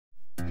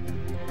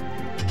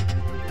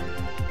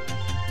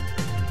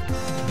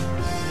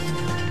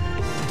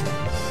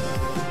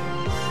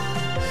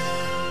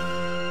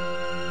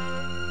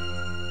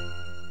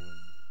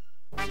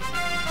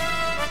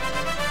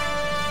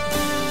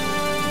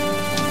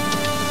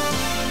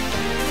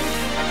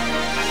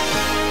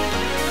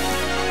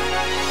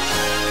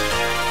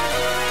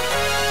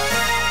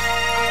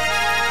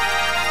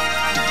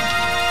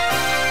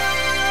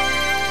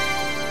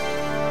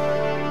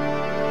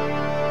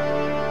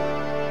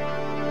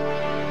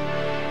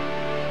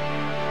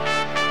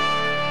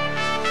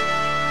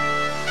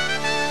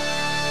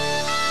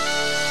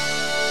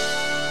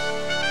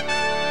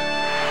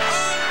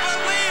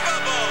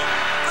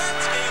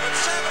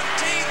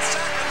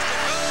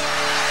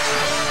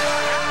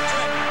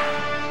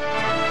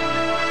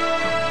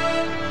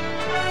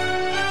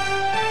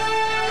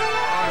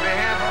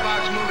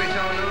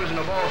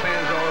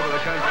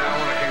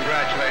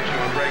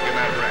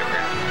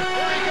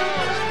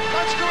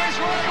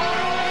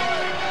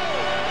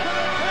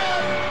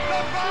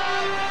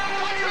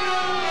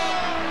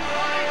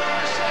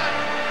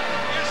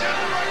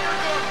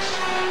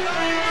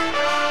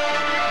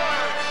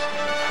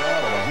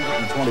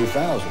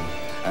30,000,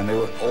 and they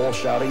were all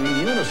shouting in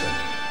unison,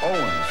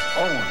 Owens,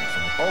 Owens,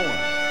 Owens.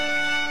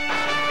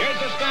 Here's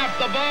the snap.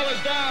 The ball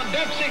is down.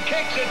 Dempsey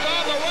kicks. It's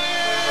on the way.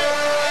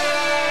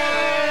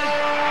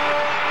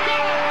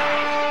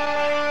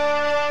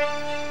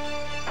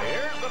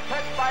 Here's the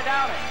pitch by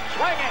Downing.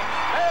 Swinging.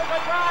 There's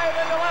a drive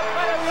into left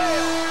center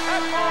field.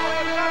 That ball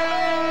is going to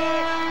be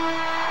out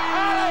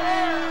of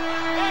here.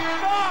 It's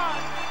gone.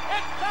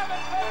 It's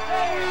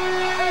 7:15.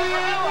 There's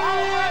a new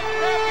home run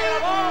champion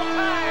of all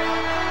time.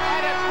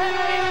 And it's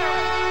Henry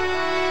Aaron.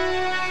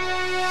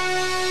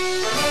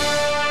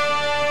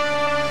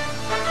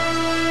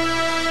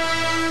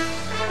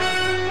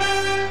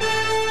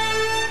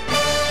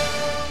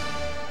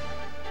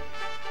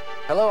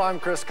 Hello, I'm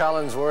Cris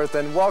Collinsworth,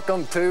 and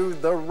welcome to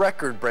the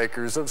Record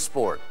Breakers of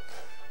Sport.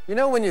 You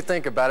know, when you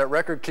think about it,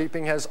 record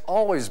keeping has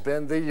always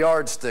been the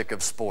yardstick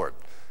of sport.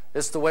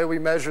 It's the way we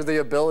measure the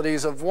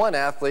abilities of one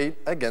athlete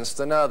against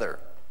another.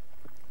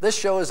 This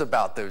show is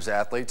about those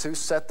athletes who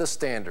set the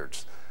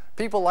standards.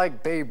 People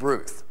like Babe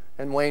Ruth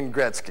and Wayne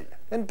Gretzky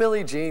and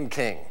Billie Jean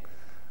King.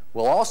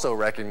 We'll also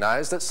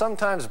recognize that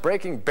sometimes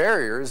breaking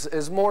barriers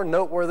is more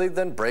noteworthy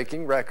than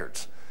breaking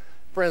records.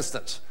 For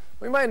instance,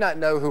 we might not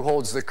know who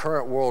holds the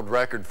current world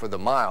record for the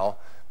mile,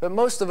 but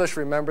most of us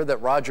remember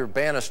that Roger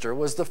Bannister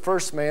was the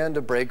first man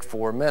to break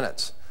 4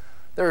 minutes.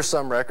 There are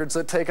some records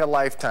that take a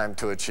lifetime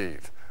to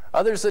achieve,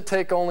 others that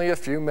take only a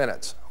few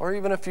minutes or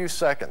even a few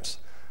seconds.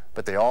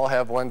 But they all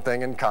have one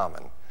thing in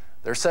common.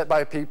 They're set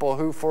by people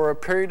who, for a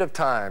period of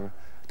time,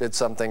 did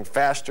something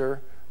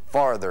faster,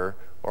 farther,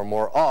 or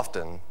more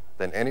often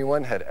than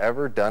anyone had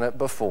ever done it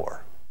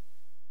before.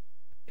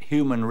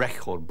 Human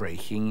record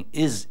breaking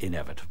is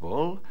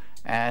inevitable,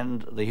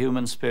 and the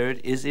human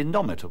spirit is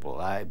indomitable.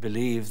 I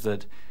believe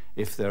that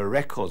if there are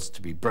records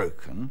to be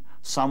broken,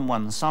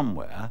 someone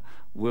somewhere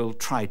will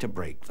try to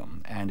break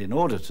them. And in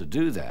order to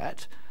do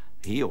that,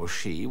 he or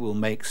she will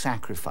make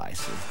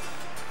sacrifices.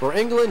 For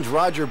England's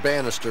Roger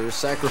Bannister,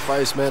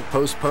 sacrifice meant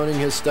postponing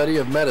his study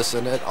of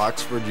medicine at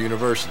Oxford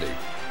University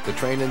to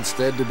train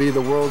instead to be the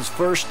world's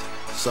first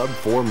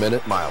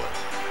sub-4-minute miler.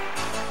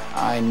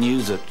 I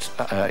knew that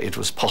it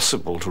was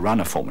possible to run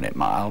a 4-minute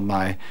mile.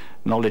 My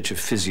knowledge of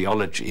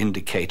physiology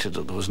indicated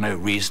that there was no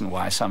reason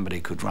why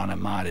somebody could run a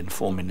mile in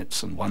 4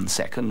 minutes and 1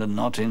 second and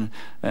not in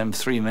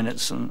 3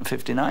 minutes and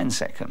 59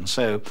 seconds.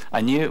 So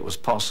I knew it was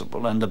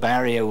possible, and the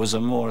barrier was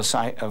more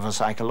of a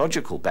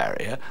psychological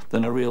barrier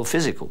than a real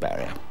physical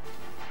barrier.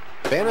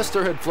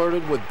 Bannister had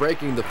flirted with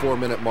breaking the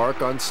 4-minute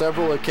mark on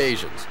several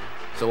occasions.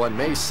 So on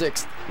May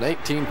 6,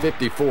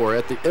 1954,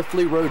 at the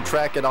Iffley Road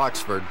track at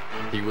Oxford,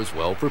 he was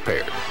well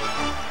prepared.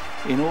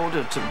 In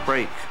order to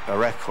break a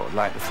record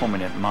like the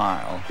 4-minute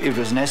mile, it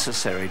was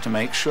necessary to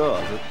make sure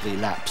that the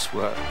laps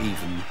were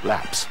even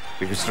laps,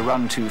 because to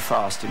run too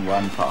fast in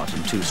one part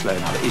and too slow in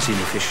another is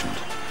inefficient.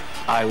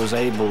 I was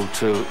able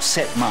to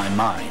set my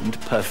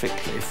mind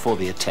perfectly for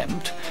the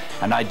attempt,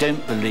 and I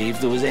don't believe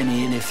there was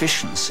any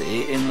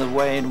inefficiency in the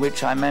way in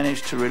which I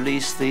managed to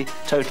release the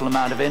total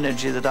amount of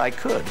energy that I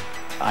could.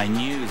 I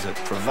knew that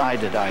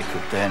provided I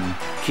could then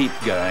keep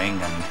going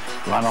and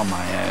run on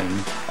my own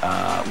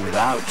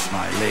without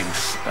my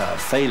legs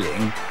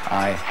failing,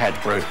 I had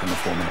broken the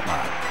 4-minute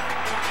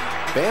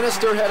mile.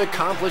 Bannister had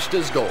accomplished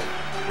his goal,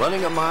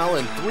 running a mile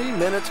in 3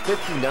 minutes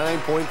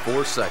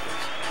 59.4 seconds.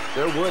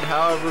 There would,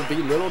 however, be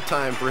little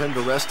time for him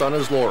to rest on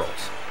his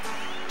laurels.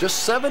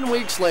 Just 7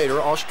 weeks later,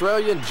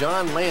 Australian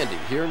John Landy,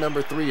 here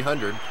number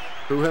 300,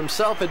 who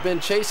himself had been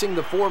chasing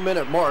the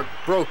 4-minute mark,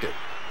 broke it,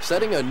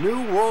 setting a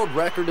new world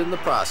record in the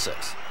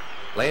process.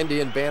 Landy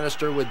and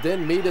Bannister would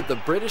then meet at the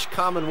British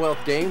Commonwealth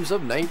Games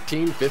of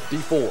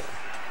 1954.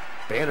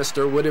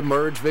 Bannister would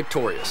emerge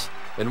victorious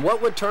in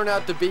what would turn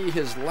out to be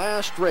his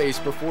last race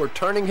before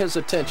turning his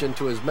attention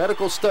to his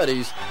medical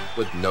studies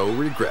with no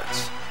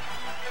regrets.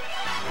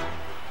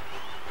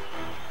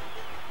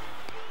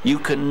 You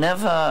can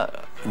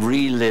never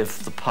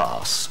relive the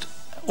past.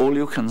 All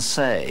you can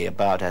say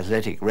about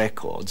athletic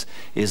records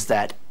is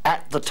that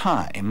at the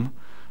time,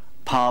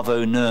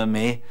 Paavo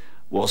Nurmi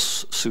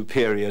was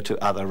superior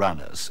to other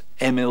runners.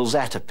 Emil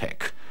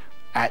Zatopek,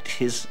 at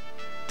his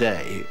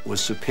day,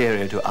 was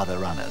superior to other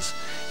runners.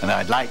 And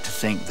I'd like to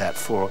think that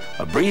for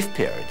a brief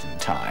period in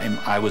time,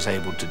 I was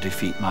able to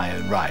defeat my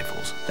own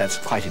rivals. That's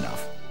quite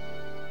enough.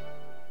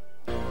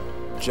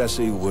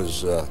 Jesse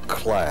was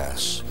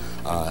class.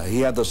 He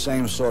had the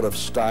same sort of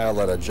style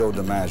that a Joe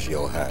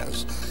DiMaggio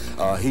has.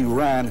 He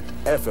ran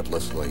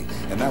effortlessly,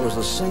 and that was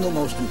the single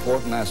most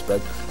important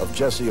aspect of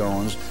Jesse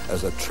Owens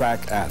as a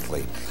track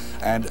athlete.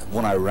 And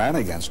when I ran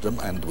against him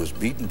and was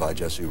beaten by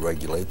Jesse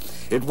regularly,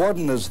 it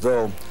wasn't as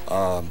though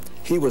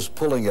he was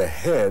pulling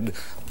ahead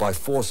by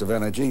force of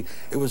energy.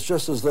 It was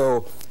just as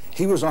though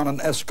he was on an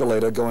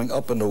escalator going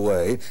up and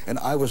away, and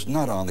I was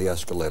not on the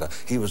escalator.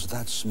 He was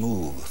that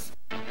smooth.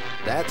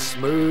 That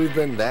smooth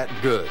and that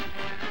good,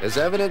 as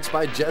evidenced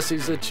by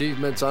Jesse's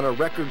achievements on a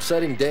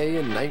record-setting day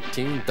in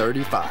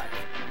 1935.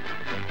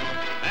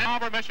 Now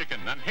Arbor, Michigan,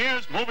 and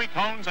here's Movie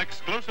Cone's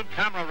exclusive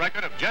camera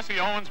record of Jesse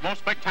Owens' most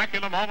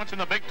spectacular moments in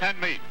the Big Ten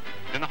meet.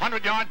 In the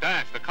 100-yard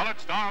dash, the colored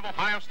star of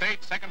Ohio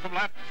State, second from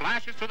left,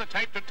 flashes to the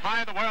tape to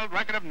tie the world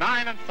record of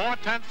 9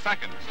 4/10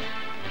 seconds.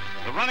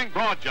 The running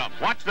broad jump,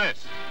 watch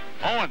this.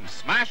 Owens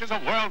smashes a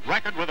world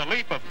record with a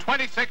leap of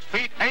 26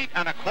 feet 8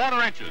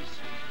 1/4 inches.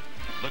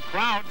 The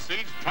crowd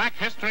sees track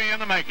history in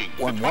the making.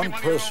 When one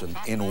person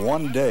in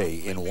one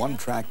day, in one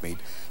track meet,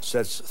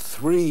 sets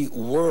 3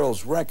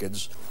 world's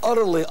records,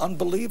 utterly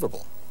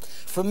unbelievable.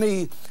 For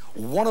me,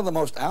 one of the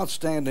most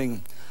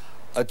outstanding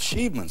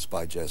achievements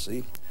by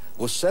Jesse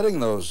was setting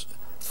those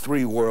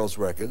 3 world's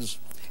records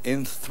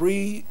in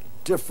 3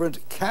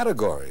 different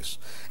categories,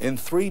 in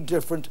 3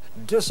 different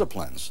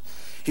disciplines.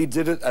 He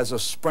did it as a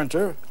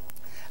sprinter,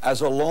 as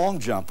a long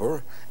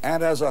jumper,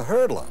 and as a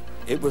hurdler.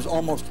 It was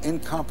almost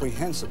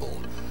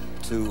incomprehensible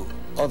to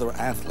other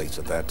athletes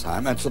at that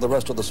time and to the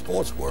rest of the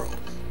sports world.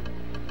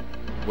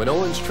 When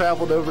Owens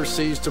traveled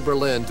overseas to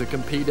Berlin to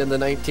compete in the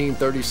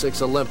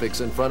 1936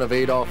 Olympics in front of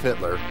Adolf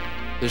Hitler,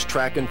 his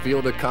track and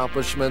field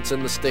accomplishments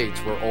in the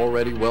States were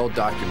already well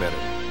documented.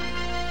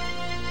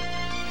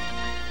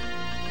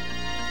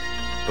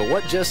 But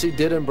what Jesse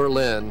did in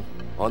Berlin,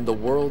 on the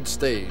world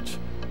stage,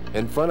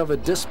 in front of a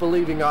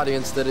disbelieving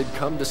audience that had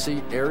come to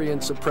see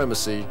Aryan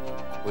supremacy,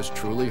 was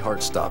truly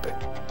heart-stopping.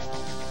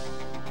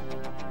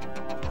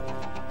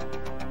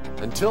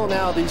 Until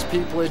now, these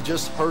people had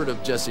just heard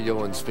of Jesse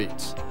Owens'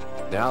 feats.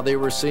 Now they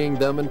were seeing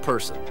them in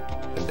person,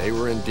 and they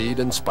were indeed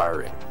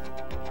inspiring.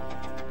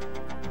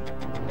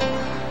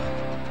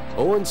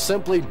 Owens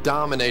simply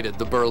dominated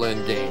the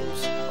Berlin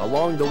Games,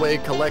 along the way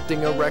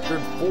collecting a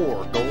record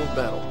 4 gold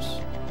medals.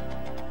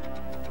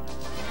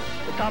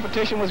 The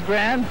competition was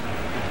grand,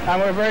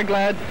 and we're very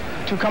glad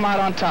to come out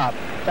on top.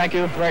 Thank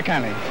you very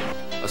kindly.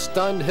 A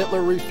stunned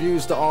Hitler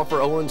refused to offer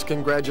Owens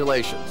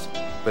congratulations,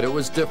 but it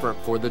was different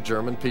for the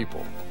German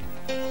people.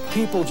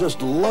 People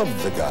just loved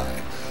the guy.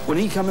 When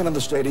he came into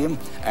the stadium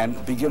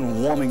and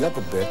began warming up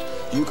a bit,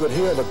 you could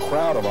hear the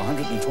crowd of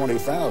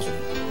 120,000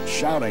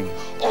 shouting,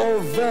 "All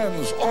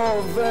Vens,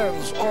 all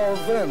Vens, all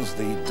Vens."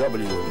 The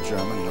W in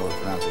German, you know,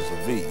 it pronounces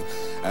a V.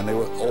 And they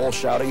were all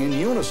shouting in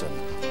unison,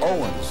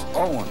 "Owens,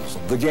 Owens."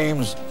 The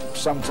games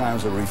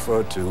sometimes are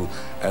referred to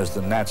as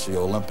the Nazi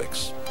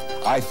Olympics.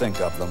 I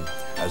think of them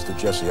as the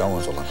Jesse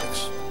Owens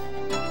Olympics.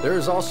 There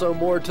is also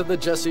more to the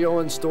Jesse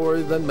Owens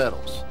story than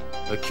medals.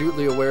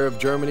 Acutely aware of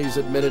Germany's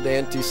admitted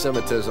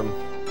anti-Semitism,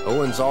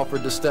 Owens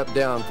offered to step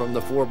down from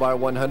the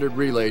 4x100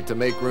 relay to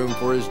make room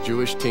for his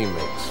Jewish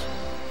teammates.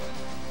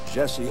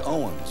 Jesse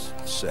Owens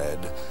said,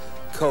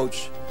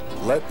 "Coach,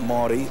 let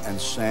Marty and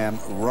Sam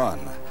run.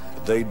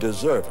 They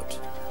deserve it.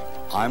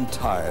 I'm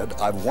tired.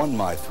 I've won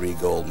my 3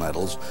 gold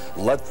medals.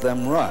 Let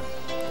them run."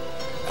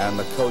 And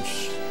the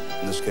coach,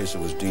 in this case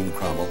it was Dean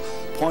Crummell,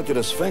 pointed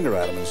his finger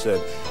at him and said,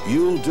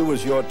 "You'll do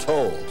as you're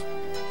told."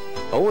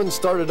 Owens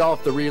started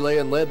off the relay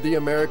and led the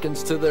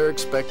Americans to their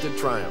expected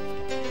triumph.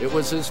 It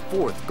was his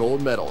 4th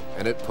gold medal,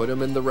 and it put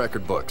him in the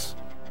record books.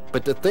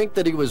 But to think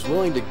that he was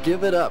willing to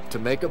give it up to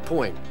make a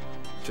point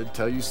should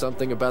tell you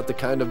something about the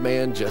kind of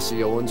man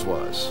Jesse Owens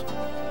was.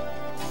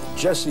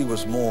 Jesse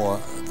was more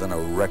than a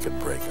record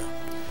breaker.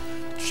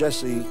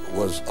 Jesse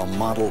was a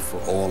model for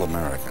all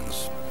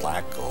Americans,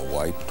 black or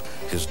white.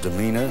 His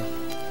demeanor,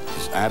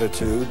 his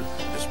attitude,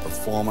 his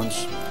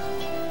performance,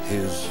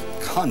 his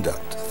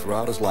conduct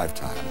throughout his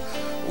lifetime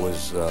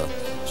was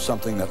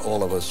something that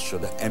all of us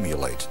should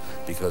emulate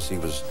because he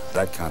was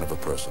that kind of a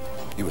person.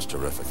 He was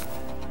terrific.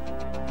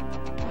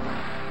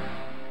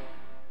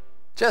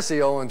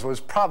 Jesse Owens was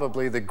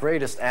probably the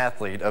greatest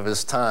athlete of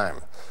his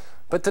time.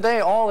 But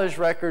today, all his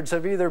records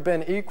have either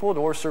been equaled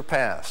or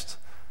surpassed.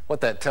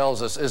 What that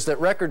tells us is that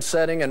record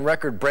setting and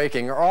record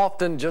breaking are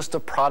often just a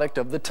product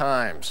of the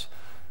times.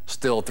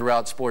 Still,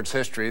 throughout sports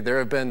history, there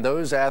have been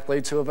those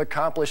athletes who have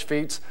accomplished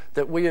feats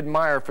that we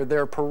admire for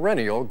their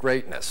perennial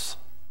greatness.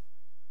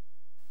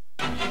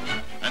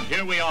 And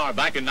here we are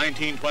back in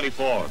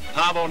 1924.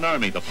 Paavo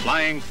Nurmi, the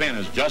Flying Finn,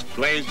 has just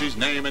blazed his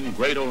name in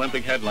great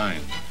Olympic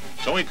headlines.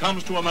 So he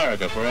comes to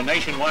America for a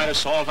nationwide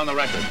assault on the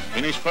record.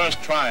 In his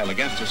first trial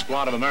against a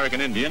squad of American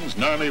Indians,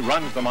 Nurmi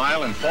runs the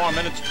mile in 4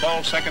 minutes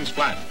 12 seconds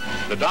flat.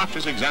 The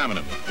doctors examine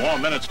him. 4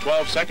 minutes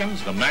 12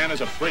 seconds, the man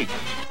is a freak.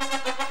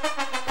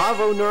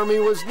 Paavo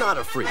Nurmi was not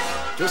a freak,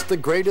 just the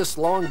greatest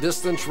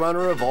long-distance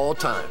runner of all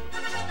time.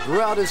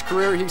 Throughout his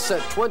career, he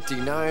set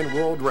 29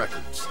 world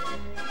records.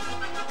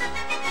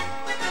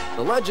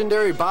 The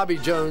legendary Bobby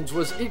Jones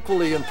was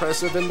equally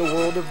impressive in the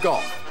world of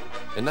golf.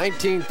 In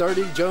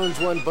 1930, Jones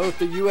won both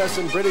the U.S.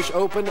 and British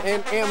Open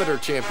and Amateur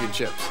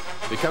Championships,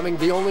 becoming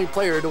the only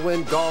player to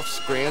win golf's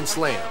Grand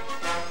Slam.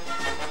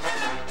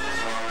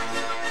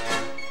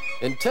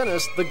 In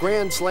tennis, the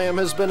Grand Slam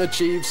has been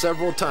achieved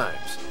several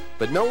times,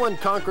 but no one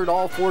conquered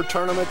all 4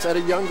 tournaments at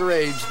a younger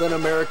age than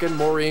American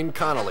Maureen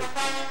Connolly,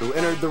 who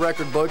entered the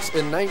record books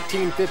in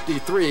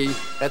 1953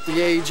 at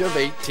the age of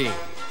 18.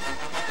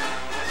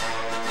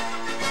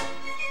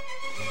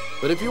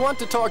 But if you want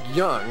to talk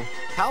young,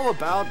 how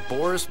about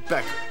Boris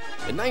Becker?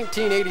 In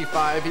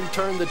 1985, he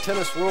turned the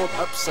tennis world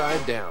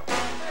upside down.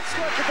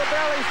 Let's look at the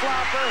belly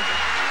flopper.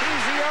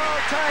 He's the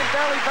all-time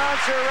belly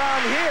bouncer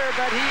around here,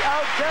 but he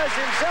outdoes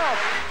himself.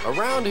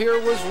 Around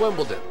here was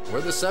Wimbledon,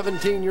 where the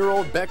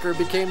 17-year-old Becker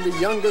became the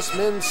youngest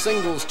men's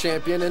singles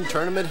champion in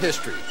tournament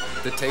history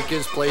to take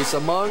his place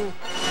among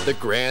the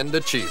Grand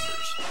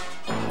Achievers.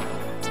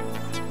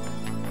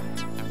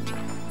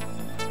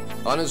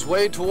 On his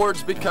way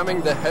towards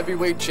becoming the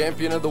heavyweight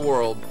champion of the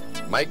world,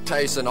 Mike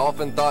Tyson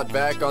often thought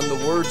back on the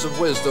words of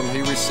wisdom he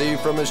received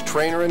from his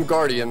trainer and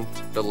guardian,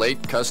 the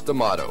late Cus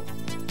D'Amato.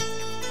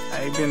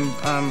 I've been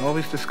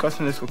always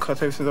discussing this with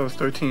Cus ever since I was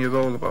 13 years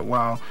old about,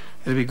 wow,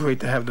 it'd be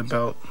great to have the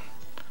belt.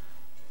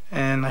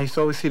 And I used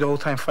to always see the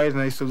old-time fighters,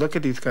 and I used to look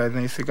at these guys, and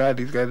I used to say, God,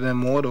 these guys are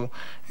immortal.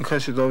 And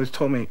Cus used to always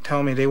tell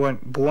me they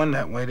weren't born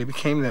that way, they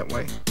became that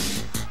way.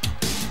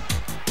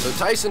 So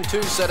Tyson,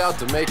 too, set out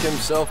to make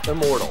himself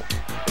immortal.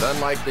 But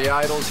unlike the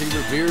idols he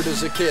revered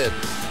as a kid,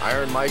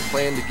 Iron Mike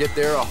planned to get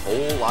there a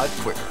whole lot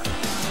quicker.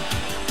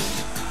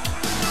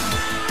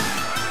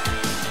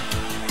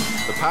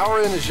 The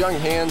power in his young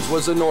hands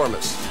was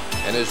enormous,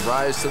 and his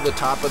rise to the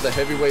top of the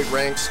heavyweight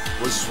ranks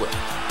was swift.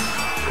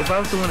 If I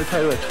was to win the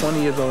title at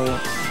 20 years old,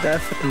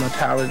 that's the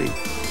mentality.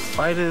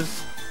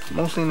 Fighters,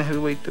 mostly in the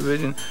heavyweight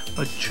division,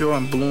 mature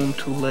and bloom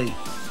too late.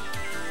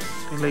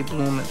 They're late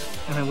bloomers,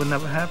 and it would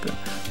never happen.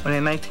 When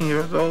they're 19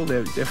 years old,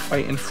 they're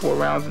fighting 4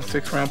 rounds and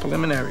 6-round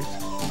preliminaries.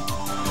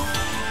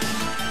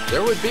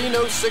 There would be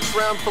no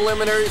 6-round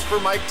preliminaries for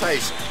Mike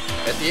Tyson.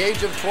 At the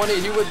age of 20,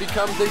 he would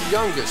become the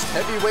youngest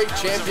heavyweight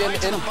champion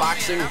in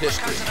boxing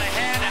history.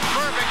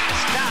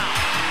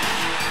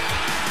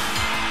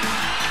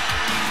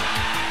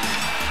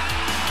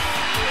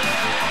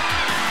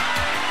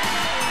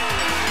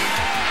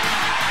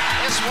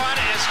 This one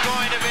is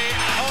going to be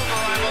over,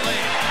 I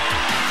believe.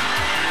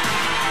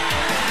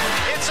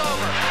 It's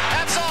over.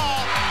 That's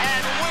all.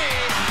 And we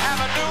have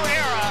a new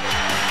era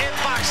in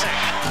boxing.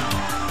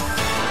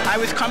 I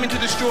was coming to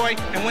destroy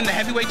and win the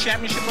heavyweight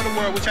championship of the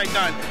world, which I've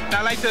done. And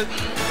I'd like to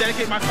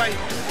dedicate my fight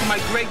to my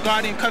great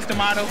guardian, Cus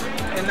D'Amato.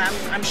 And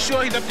I'm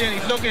sure he's up there and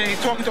he's looking and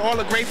he's talking to all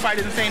the great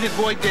fighters and saying his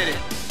boy did it.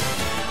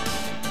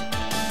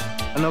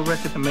 I know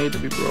records are made to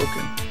be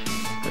broken,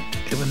 but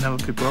it will never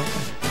be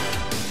broken.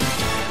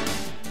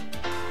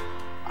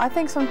 I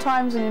think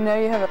sometimes when you know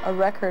you have a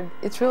record,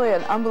 it's really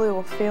an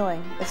unbelievable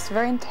feeling. It's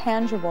very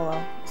intangible,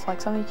 though. It's like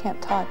something you can't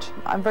touch.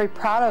 I'm very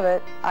proud of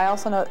it. I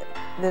also know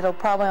that it'll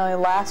probably only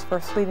last for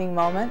a fleeting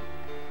moment,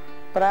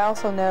 but I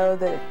also know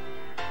that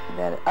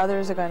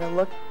others are going to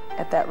look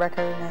at that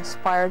record and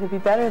aspire to be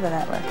better than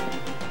that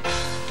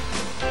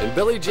record. In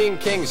Billie Jean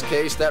King's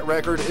case, that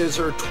record is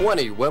her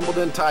 20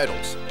 Wimbledon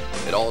titles.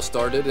 It all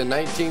started in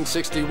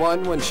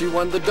 1961 when she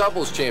won the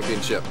doubles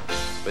championship.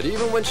 But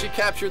even when she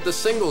captured the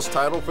singles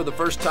title for the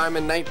first time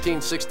in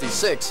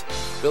 1966,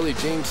 Billie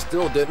Jean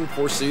still didn't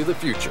foresee the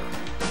future.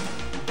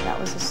 That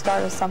was the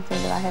start of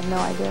something that I had no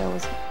idea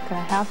was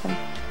going to happen.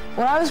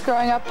 When I was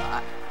growing up,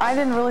 I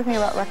didn't really think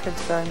about records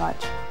very much.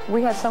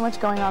 We had so much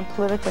going on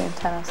politically in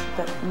tennis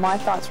that my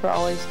thoughts were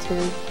always to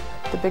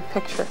the big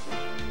picture.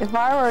 If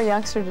I were a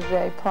youngster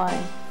today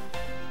playing,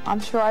 I'm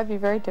sure I'd be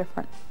very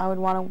different. I would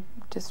want to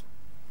just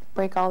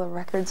break all the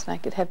records, and I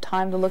could have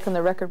time to look in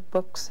the record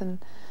books and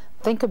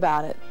think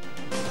about it.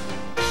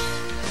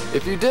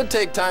 If you did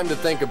take time to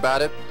think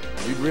about it,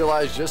 you'd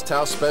realize just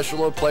how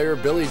special a player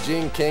Billie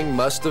Jean King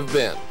must have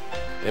been.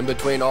 In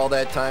between all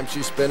that time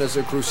she spent as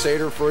a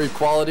crusader for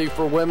equality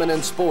for women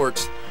in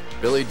sports,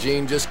 Billie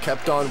Jean just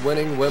kept on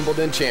winning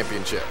Wimbledon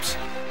championships.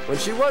 When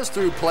she was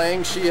through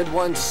playing, she had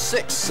won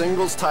 6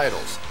 singles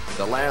titles,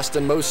 the last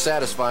and most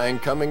satisfying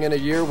coming in a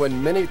year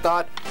when many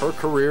thought her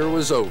career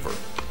was over.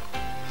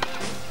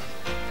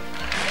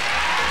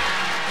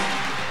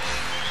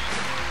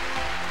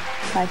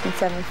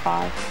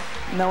 $1975.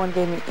 No one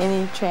gave me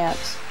any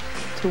chance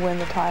to win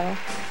the title.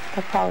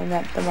 That probably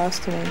meant the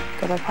most to me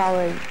because I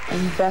probably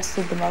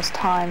invested the most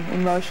time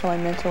emotionally,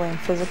 mentally, and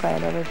physically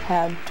I'd ever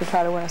had to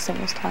try to win a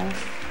singles title.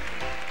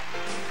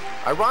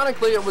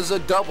 Ironically, it was a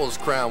doubles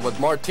crown with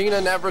Martina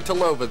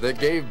Navratilova that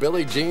gave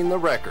Billie Jean the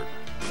record.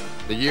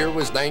 The year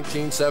was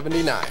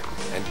 1979,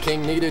 and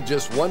King needed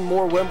just one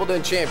more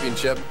Wimbledon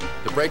championship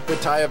to break the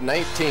tie of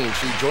 19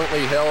 she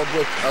jointly held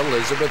with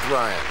Elizabeth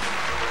Ryan.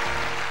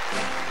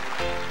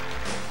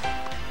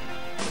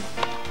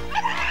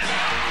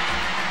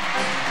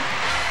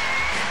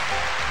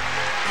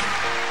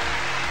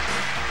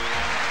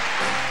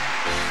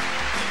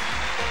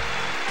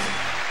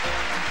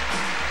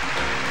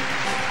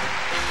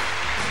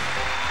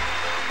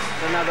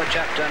 Another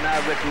chapter now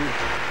written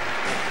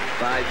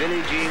by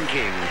Billie Jean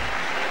King.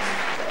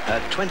 Her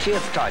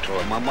 20th title,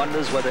 and one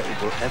wonders whether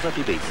it will ever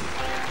be beaten.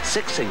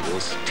 6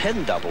 singles,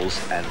 10 doubles,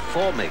 and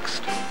 4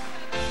 mixed.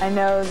 I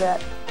know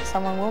that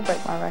someone will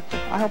break my record.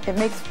 I hope it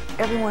makes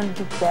everyone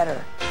do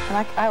better.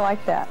 And I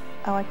like that.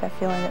 I like that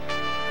feeling that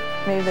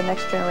maybe the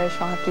next generation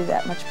will have to do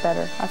that much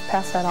better. I've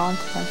passed that on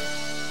to them.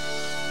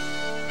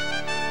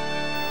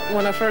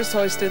 When I first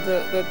hoisted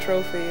the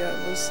trophy,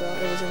 it was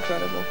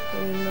incredible.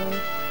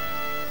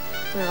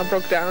 I mean, I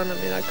broke down. I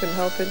mean, I couldn't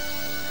help it.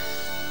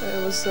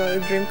 It was a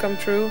dream come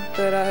true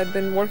that I had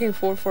been working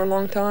for a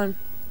long time,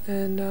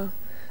 and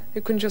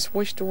you couldn't just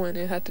wish to win,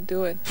 you had to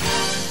do it.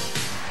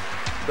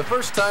 The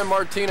first time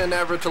Martina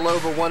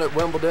Navratilova won at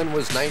Wimbledon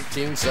was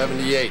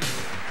 1978.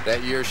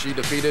 That year she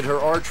defeated her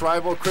arch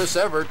rival Chris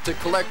Evert to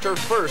collect her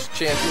first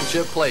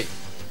championship plate.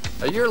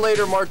 A year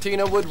later,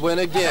 Martina would win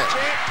again,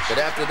 but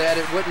after that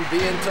it wouldn't be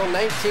until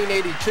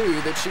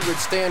 1982 that she would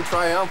stand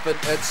triumphant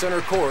at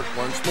center court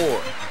once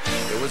more.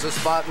 It was a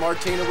spot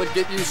Martina would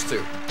get used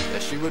to,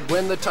 as she would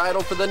win the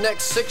title for the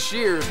next 6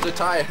 years to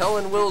tie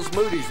Helen Wills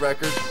Moody's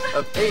record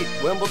of 8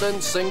 Wimbledon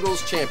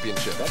singles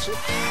championships. That's it.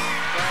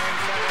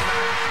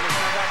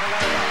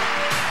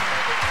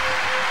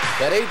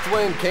 That 8th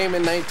win came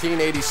in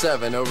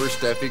 1987 over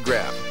Steffi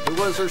Graf,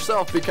 who was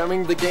herself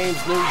becoming the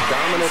game's new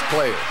dominant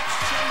player.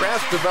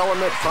 Graf's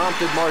development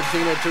prompted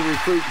Martina to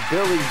recruit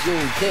Billie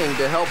Jean King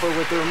to help her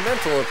with her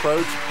mental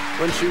approach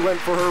when she went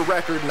for her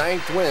record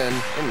 9th win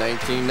in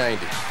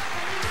 1990.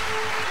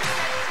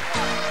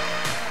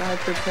 I had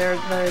prepared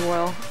very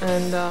well,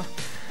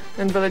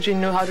 and Billie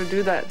Jean knew how to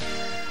do that.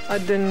 I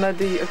didn't let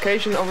the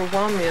occasion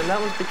overwhelm me, and that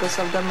was because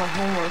I've done my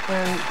homework,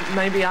 and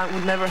maybe I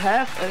would never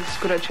have as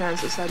good a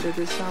chance as I did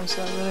this time,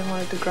 so I really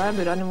wanted to grab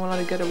it. I didn't want to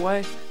let it get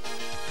away.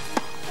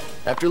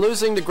 After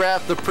losing to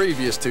Graf the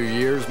previous 2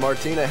 years,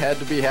 Martina had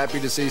to be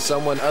happy to see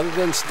someone other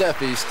than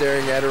Steffi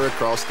staring at her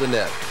across the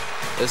net.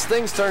 As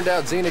things turned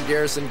out, Zina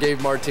Garrison gave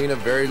Martina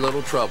very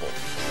little trouble.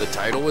 The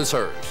title was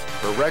hers.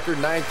 Her record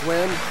 9th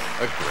win,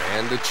 a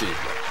grand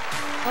achievement.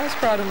 I was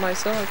proud of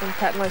myself. I can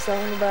pat myself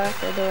on the back.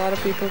 There are a lot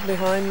of people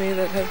behind me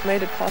that have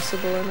made it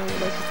possible, and I would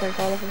like to thank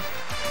all of them.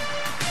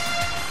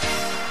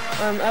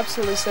 I'm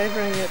absolutely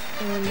savoring it,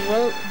 and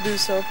will do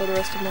so for the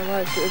rest of my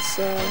life. It's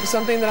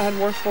something that I had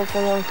worked for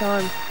a long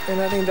time, and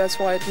I think that's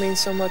why it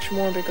means so much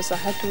more, because I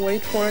had to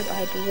wait for it, I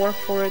had to work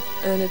for it,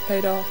 and it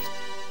paid off.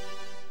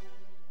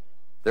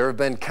 There have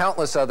been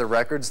countless other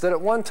records that at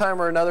one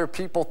time or another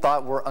people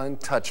thought were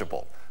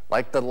untouchable,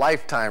 like the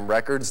lifetime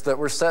records that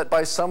were set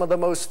by some of the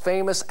most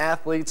famous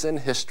athletes in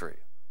history.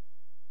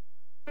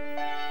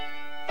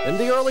 In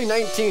the early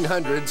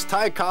 1900s,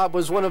 Ty Cobb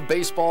was one of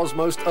baseball's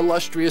most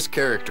illustrious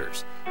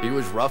characters. He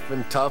was rough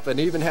and tough and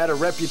even had a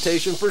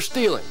reputation for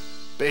stealing.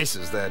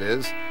 Bases, that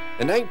is.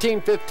 In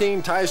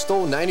 1915, Ty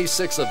stole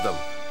 96 of them,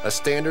 a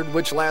standard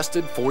which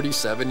lasted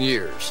 47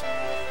 years.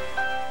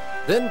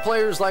 Then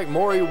players like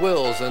Maury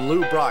Wills and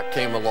Lou Brock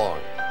came along.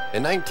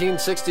 In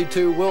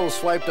 1962, Wills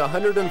swiped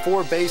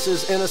 104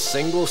 bases in a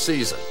single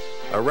season,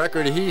 a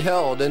record he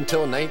held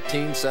until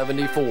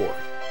 1974.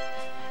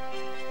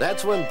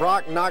 That's when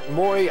Brock knocked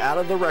Maury out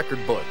of the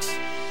record books.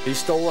 He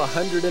stole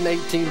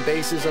 118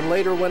 bases and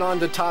later went on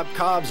to top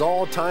Cobb's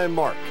all-time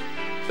mark.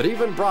 But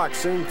even Brock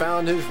soon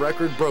found his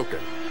record broken.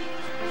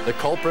 The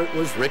culprit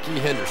was Rickey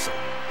Henderson,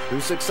 who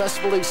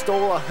successfully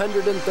stole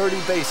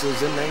 130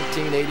 bases in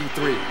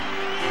 1983.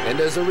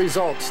 And as a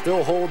result,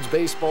 still holds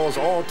baseball's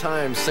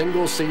all-time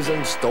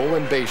single-season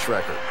stolen base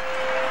record.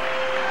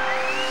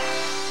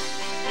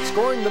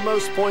 Scoring the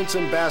most points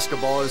in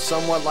basketball is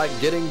somewhat like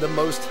getting the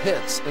most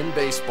hits in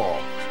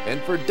baseball,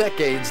 and for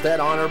decades that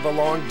honor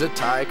belonged to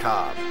Ty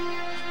Cobb.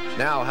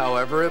 Now,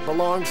 however, it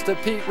belongs to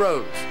Pete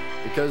Rose,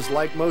 because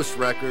like most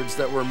records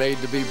that were made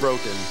to be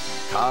broken,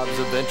 Cobb's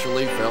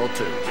eventually fell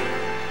too.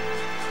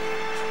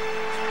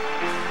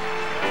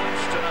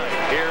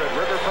 Tonight here at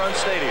Riverfront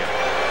Stadium.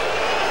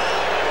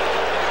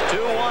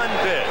 2-1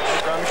 pitch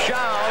from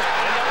Shaw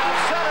into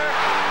left center.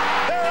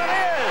 There it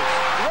is.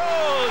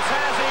 Rose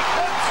has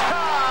eclipsed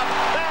Cobb.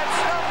 That's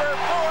number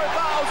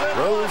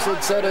 4,000. Rose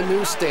had set a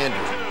new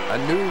standard, a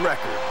new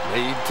record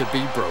made to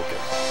be broken.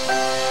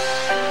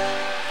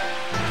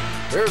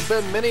 There have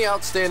been many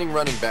outstanding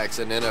running backs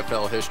in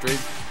NFL history,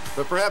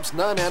 but perhaps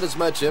none had as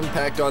much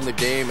impact on the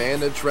game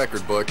and its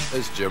record book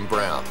as Jim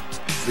Brown.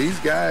 These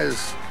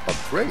guys are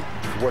great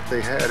for what they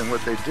had and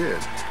what they did.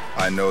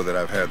 I know that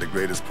I've had the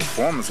greatest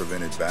performance of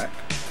any back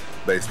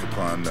based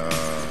upon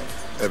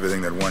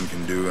everything that one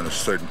can do in a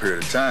certain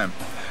period of time.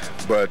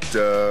 But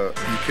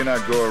you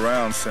cannot go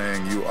around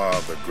saying you are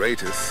the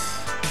greatest.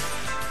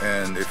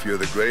 And if you're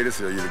the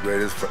greatest, are you the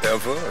greatest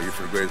forever? Are you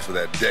the greatest for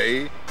that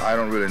day? I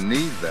don't really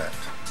need that.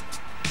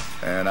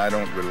 And I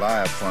don't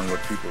rely upon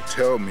what people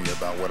tell me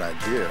about what I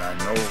did. I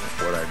know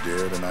what I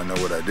did, and I know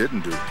what I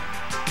didn't do.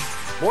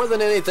 More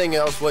than anything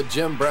else, what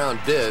Jim Brown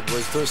did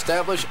was to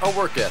establish a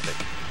work ethic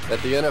that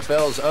the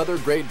NFL's other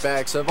great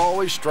backs have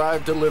always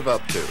strived to live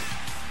up to.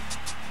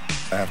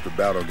 I have to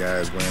battle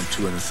guys weighing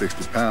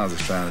 260 pounds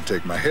that's trying to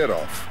take my head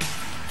off.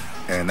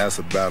 And that's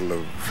a battle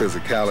of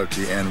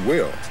physicality and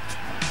will.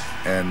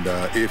 And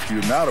if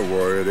you're not a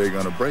warrior, they're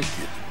going to break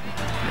you.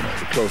 You know,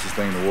 the closest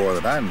thing to war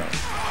that I know,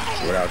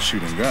 without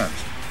shooting guns.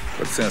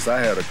 But since I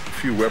had a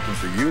few weapons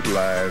to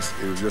utilize,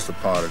 it was just a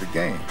part of the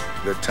game.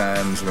 There are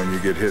times when you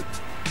get hit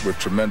with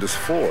tremendous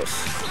force,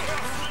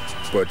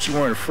 but you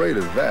weren't afraid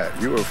of that.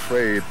 You were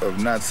afraid of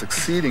not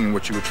succeeding in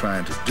what you were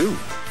trying to do.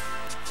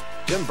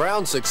 Jim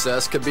Brown's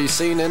success could be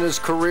seen in his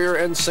career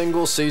and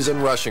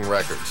single-season rushing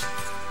records.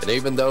 And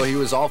even though he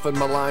was often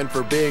maligned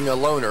for being a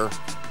loner,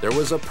 there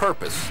was a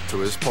purpose to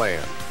his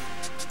plan.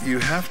 You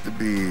have to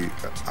be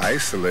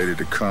isolated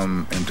to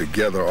come and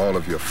together all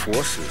of your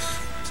forces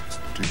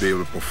to be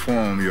able to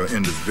perform your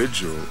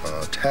individual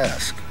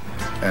task.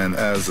 And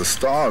as a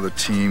star of the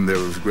team, there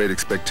was great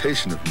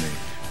expectation of me.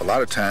 A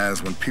lot of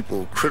times when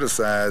people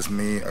criticize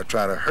me or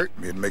try to hurt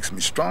me, it makes me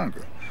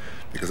stronger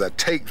because I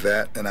take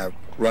that and I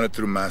run it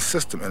through my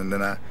system and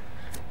then I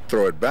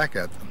throw it back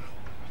at them.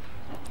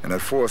 And that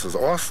force is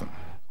awesome.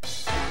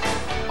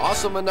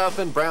 Awesome enough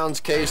in Brown's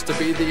case to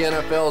be the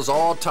NFL's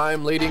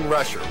all-time leading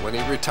rusher when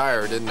he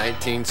retired in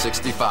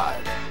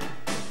 1965.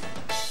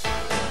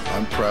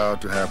 I'm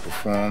proud to have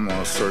performed on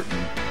a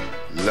certain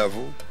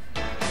level.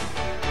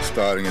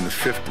 Starting in the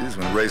 50s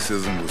when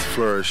racism was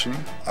flourishing,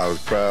 I was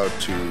proud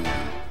to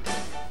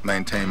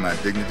maintain my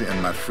dignity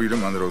and my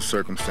freedom under those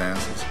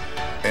circumstances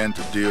and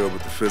to deal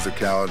with the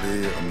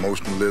physicality,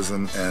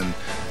 emotionalism, and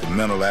the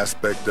mental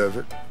aspect of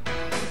it,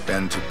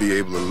 and to be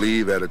able to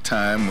leave at a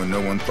time when no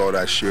one thought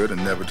I should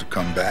and never to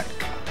come back.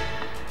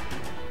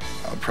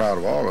 I'm proud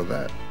of all of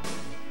that.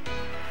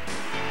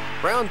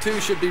 Brown,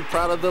 too, should be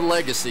proud of the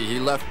legacy he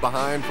left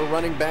behind for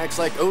running backs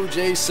like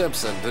O.J.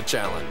 Simpson to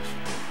challenge.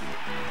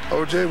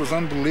 O.J. was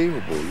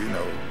unbelievable, you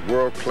know,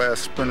 world-class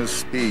sprinter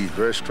speed,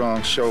 very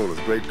strong shoulders,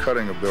 great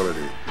cutting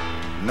ability.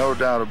 No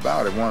doubt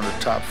about it, one of the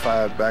top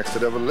 5 backs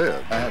that ever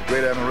lived. I have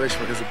great admiration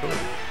for his ability.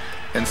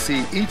 And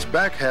see, each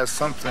back has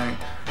something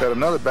that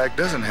another back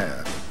doesn't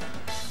have.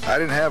 I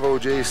didn't have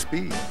O.J.'s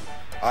speed.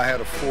 I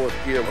had a 4th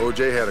gear.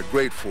 O.J. had a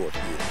great 4th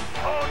gear.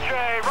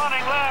 O.J.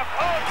 running left.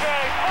 O.J.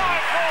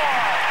 5-4.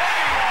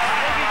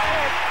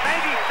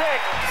 Maybe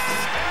 6.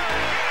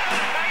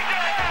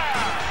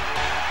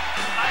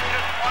 I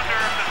just wonder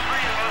if the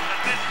three of us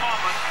at this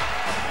moment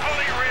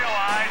fully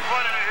realize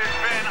what it has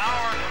been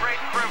our great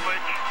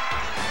privilege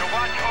to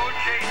watch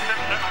O.J.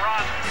 Simpson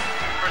run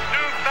for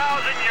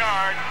 2,000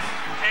 yards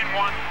in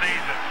one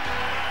season.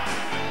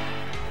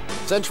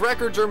 Since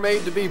records are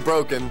made to be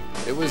broken,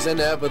 it was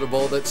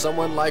inevitable that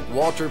someone like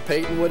Walter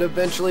Payton would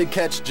eventually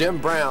catch Jim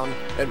Brown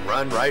and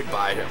run right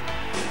by him.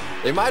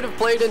 They might have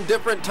played in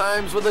different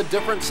times with a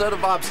different set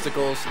of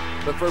obstacles,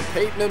 but for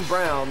Payton and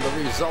Brown, the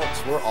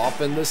results were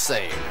often the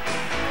same.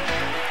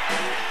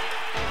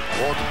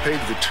 Walter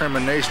Payton's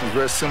determination is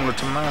very similar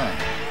to mine.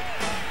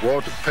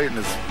 Walter Payton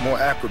is more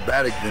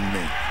acrobatic than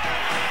me.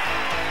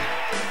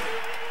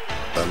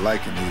 I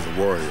like him, he's a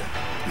warrior,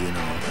 you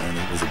know, and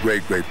he was a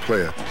great, great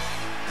player.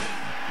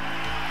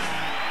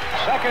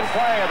 Second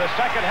play of the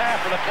second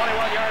half for the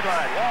 21-yard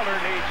line. Walter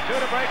needs 2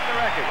 to break the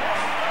record.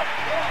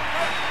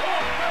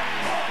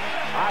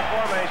 High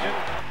formation.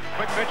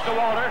 Quick pitch to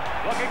Walter.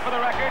 Looking for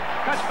the record.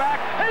 Cuts back.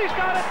 He's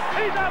got it.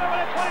 He's out of it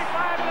at 25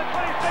 to the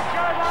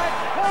 26-yard line.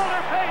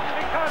 Walter Payton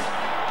becomes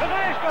the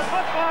National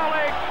Football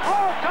League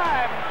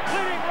all-time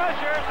leading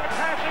rusher,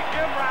 surpassing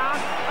Jim Brown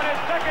on his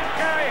second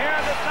carry here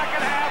in the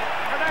second half.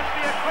 And that's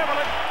the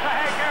equivalent to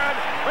Hank Aaron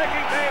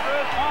breaking Babe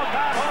Ruth's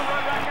all-time home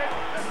run record.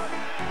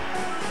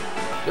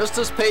 Just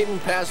as Payton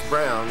passed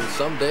Brown,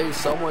 someday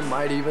someone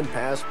might even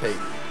pass Payton.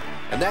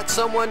 And that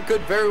someone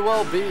could very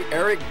well be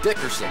Eric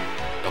Dickerson,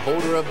 the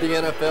holder of the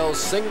NFL's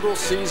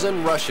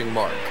single-season rushing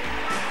mark.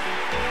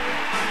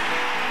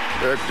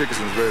 Eric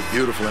Dickerson is very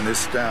beautiful in his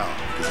style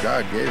because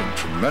God gave him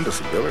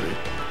tremendous ability.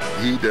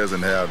 He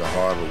doesn't have the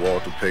heart of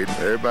Walter Payton.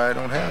 Everybody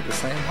don't have the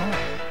same heart,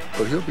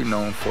 but he'll be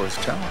known for his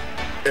talent.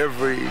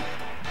 Every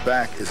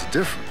back is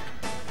different,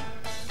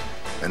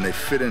 and they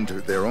fit into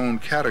their own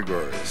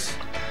categories.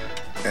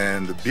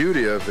 And the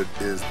beauty of it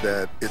is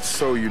that it's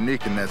so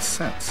unique in that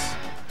sense.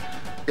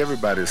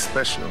 Everybody is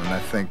special, and I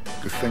think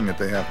the thing that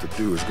they have to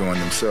do is go in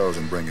themselves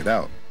and bring it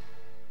out.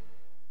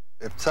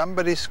 If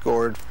somebody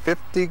scored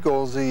 50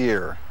 goals a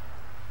year,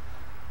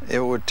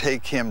 it would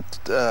take him,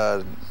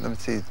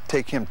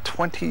 take him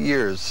 20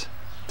 years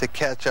to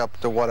catch up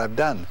to what I've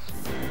done.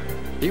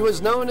 He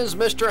was known as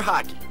Mr.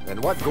 Hockey,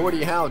 and what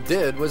Gordie Howe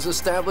did was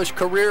establish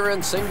career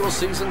and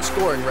single-season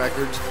scoring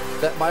records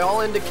that by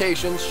all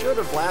indications should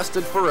have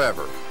lasted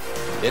forever.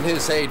 In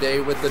his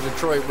heyday with the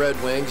Detroit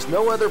Red Wings,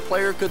 no other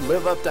player could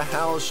live up to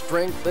Howe's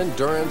strength,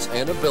 endurance,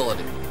 and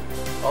ability,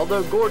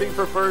 although Gordie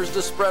prefers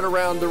to spread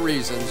around the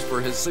reasons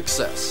for his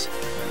success.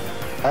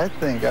 I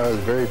think I was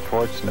very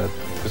fortunate.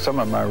 Some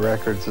of my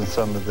records and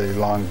some of the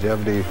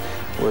longevity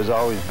was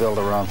always built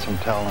around some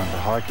talented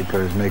hockey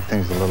players, make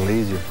things a little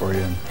easier for you.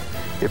 And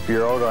if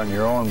you're out on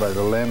your own by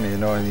the limb, you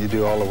know, and you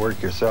do all the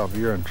work yourself,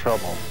 you're in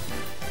trouble.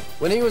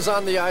 When he was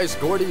on the ice,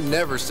 Gordie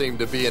never seemed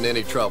to be in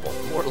any trouble.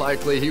 More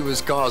likely, he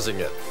was causing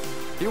it.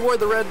 He wore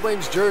the Red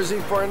Wings jersey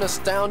for an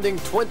astounding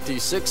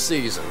 26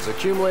 seasons,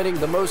 accumulating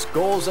the most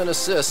goals and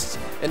assists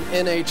in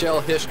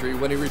NHL history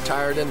when he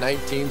retired in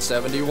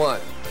 1971.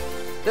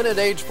 Then at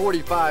age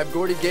 45,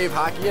 Gordie gave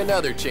hockey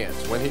another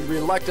chance when he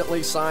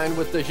reluctantly signed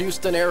with the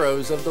Houston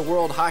Aeros of the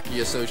World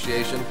Hockey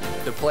Association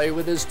to play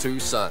with his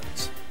 2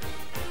 sons.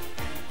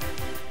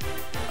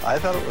 I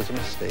thought it was a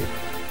mistake,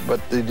 but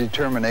the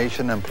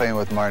determination in playing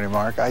with Marty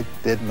Mark, I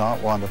did not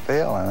want to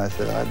fail, and I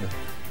said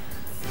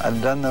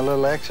I'd done the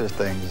little extra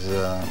things.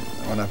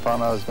 When I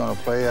found I was going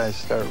to play, I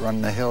started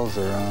running the hills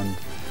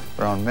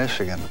around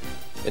Michigan.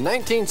 In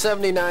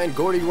 1979,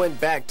 Gordie went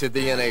back to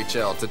the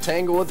NHL to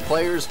tangle with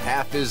players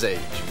half his age.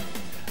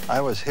 I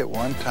was hit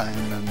one time,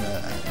 and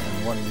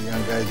one of the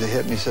young guys that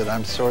hit me said,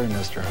 "I'm sorry,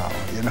 Mr. Howe."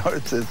 You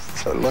know,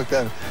 so I looked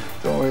at him,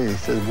 "Don't worry." He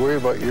said, "Worry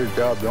about your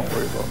job, don't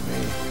worry about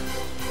me."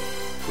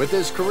 With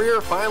his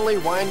career finally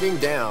winding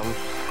down,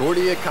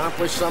 Gordie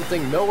accomplished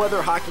something no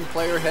other hockey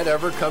player had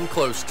ever come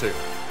close to.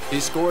 He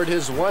scored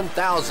his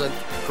 1,000th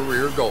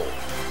career goal.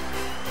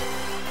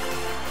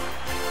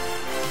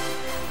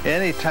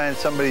 Anytime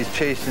somebody's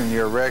chasing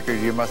your record,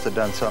 you must have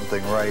done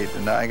something right.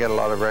 And I got a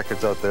lot of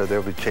records out there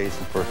they'll be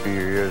chasing for a few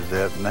years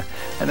yet,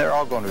 and they're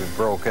all going to be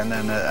broken.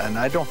 And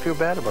I don't feel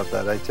bad about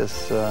that. I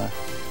just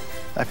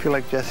I feel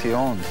like Jesse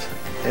Owens.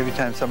 Every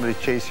time somebody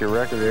chases your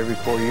record, every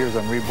 4 years,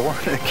 I'm reborn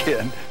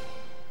again.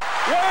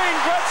 Wayne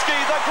Gretzky,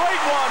 the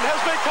great one, has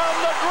become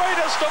the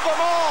greatest of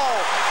them all.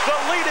 The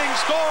leading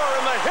scorer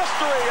in the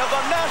history of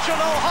the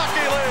National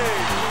Hockey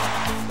League.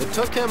 It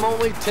took him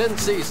only 10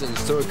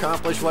 seasons to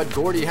accomplish what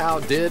Gordie Howe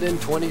did in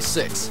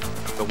 26.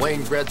 But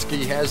Wayne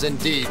Gretzky has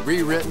indeed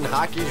rewritten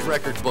hockey's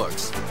record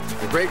books.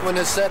 The great one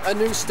has set a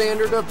new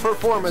standard of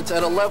performance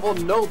at a level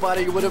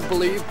nobody would have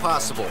believed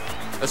possible,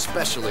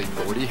 especially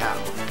Gordie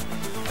Howe.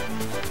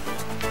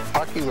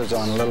 Hockey was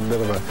on a little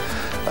bit of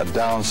a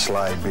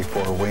downslide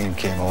before Wayne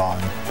came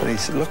along, but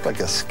he looked like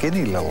a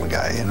skinny little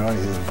guy, you know. And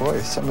he said, boy,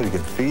 somebody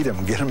could feed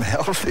him, get him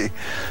healthy.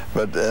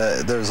 But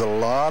there's a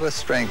lot of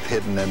strength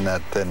hidden in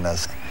that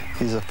thinness.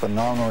 He's a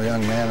phenomenal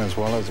young man as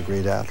well as a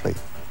great athlete.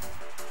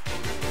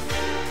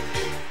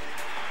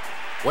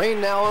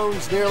 Wayne now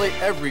owns nearly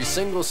every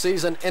single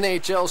season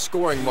NHL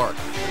scoring mark,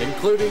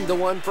 including the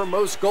one for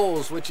most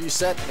goals, which he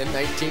set in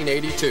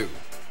 1982.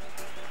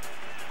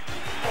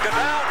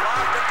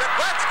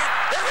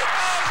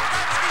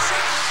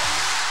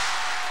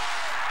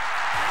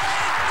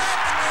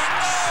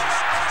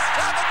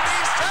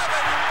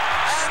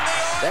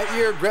 That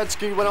year,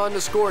 Gretzky went on to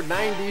score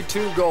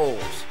 92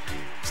 goals.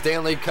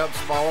 Stanley Cups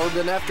followed,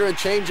 and after a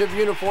change of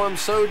uniform,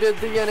 so did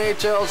the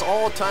NHL's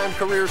all-time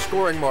career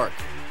scoring mark,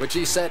 which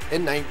he set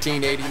in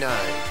 1989.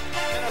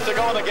 Minutes to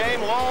go in the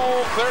game,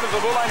 low, clear to the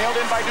blue line, held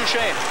in by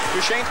Duchesne.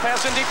 Duchesne's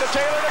pass in deep to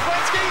Taylor to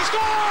Gretzky, he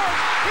scores!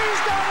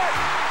 He's done it!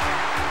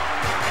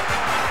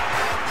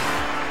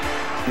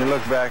 You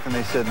look back and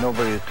they said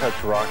nobody had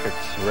touched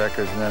Rocket's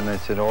records, and then they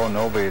said, oh,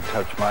 nobody had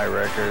touched my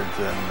records,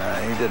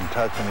 and he didn't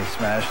touch them, he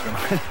smashed them.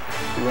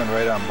 He went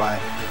right on by.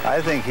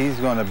 I think he's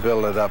going to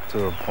build it up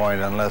to a point,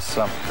 unless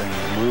something,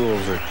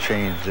 rules are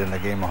changed in the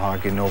game of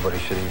hockey, nobody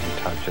should even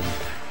touch him.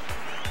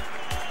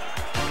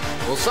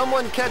 Will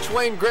someone catch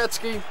Wayne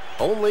Gretzky?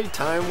 Only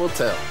time will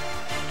tell.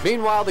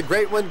 Meanwhile, the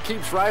great one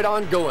keeps right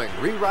on going,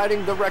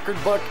 rewriting the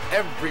record book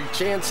every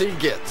chance he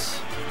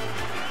gets.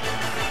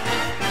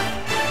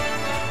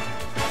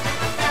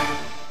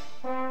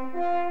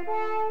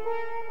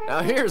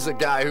 Now here's a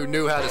guy who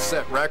knew how to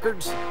set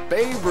records.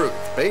 Babe Ruth,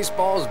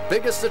 baseball's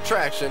biggest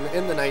attraction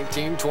in the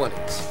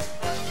 1920s.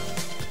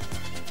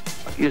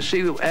 You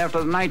see, after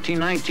the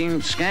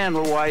 1919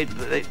 scandal, why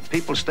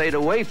people stayed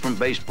away from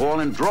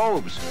baseball in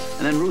droves.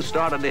 And then Ruth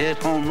started to hit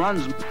home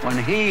runs.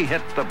 When he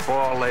hit the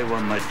ball, they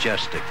were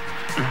majestic.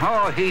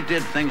 Oh, he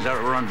did things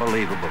that were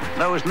unbelievable.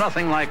 There was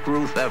nothing like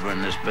Ruth ever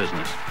in this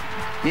business.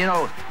 You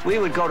know, we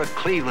would go to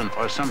Cleveland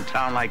or some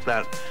town like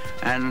that,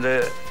 and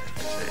it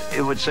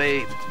would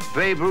say,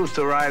 Babe Ruth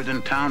arrived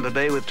in town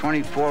today with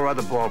 24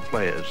 other ball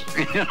players.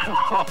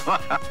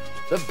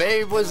 The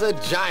Babe was a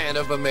giant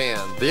of a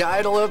man, the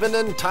idol of an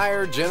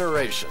entire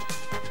generation.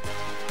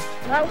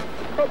 Well,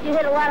 hope you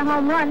hit a lot of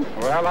home runs.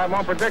 Well, I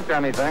won't predict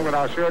anything, but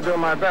I'll sure do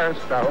my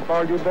best. I hope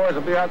all you boys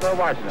will be out there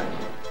watching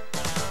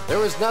us. There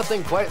was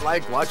nothing quite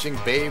like watching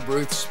Babe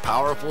Ruth's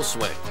powerful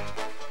swing.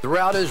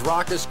 Throughout his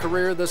raucous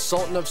career, the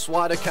Sultan of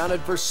Swat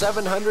accounted for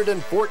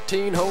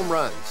 714 home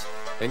runs,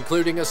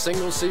 including a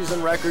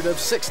single-season record of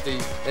 60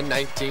 in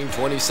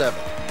 1927.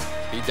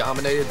 He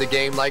dominated the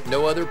game like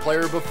no other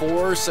player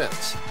before or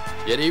since,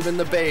 yet even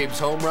the Babe's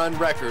home run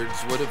records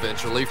would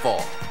eventually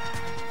fall.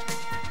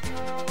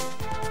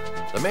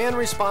 The man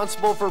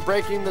responsible for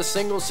breaking the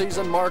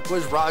single-season mark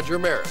was Roger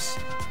Maris.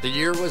 The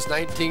year was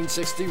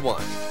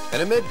 1961,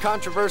 and amid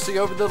controversy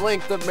over the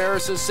length of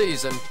Maris's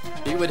season,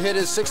 he would hit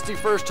his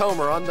 61st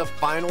homer on the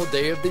final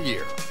day of the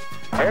year.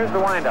 Here's the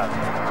windup.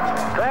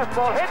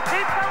 Fastball hit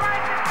deep to right.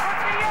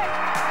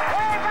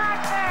 Way back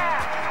there.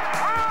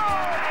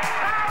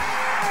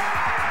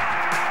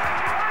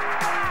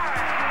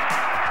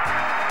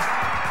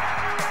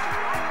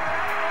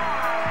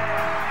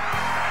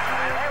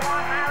 And they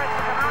want Maris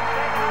to come out and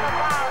take another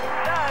foul. He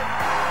does.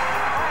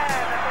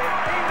 And if his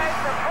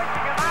teammates are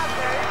pushing him out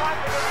there, he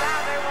wants to get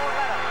down, they won't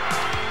let him.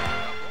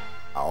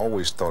 I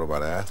always thought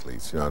about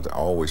athletes. You know, I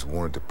always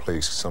wanted to play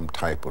some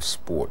type of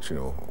sport. You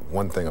know,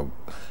 one thing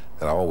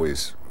that I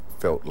always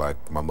felt like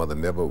my mother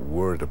never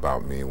worried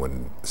about me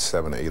when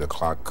 7 or 8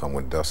 o'clock come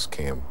when dusk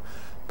came,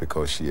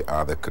 because she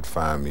either could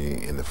find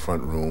me in the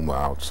front room or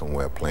out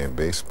somewhere playing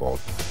baseball.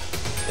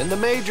 In the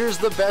majors,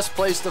 the best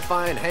place to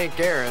find Hank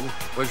Aaron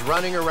was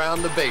running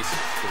around the bases,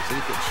 because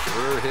he could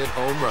sure hit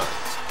home runs.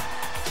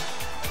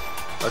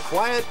 A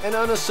quiet and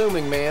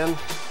unassuming man.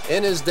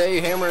 In his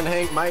day, Hammerin'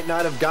 Hank might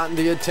not have gotten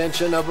the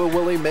attention of a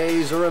Willie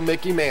Mays or a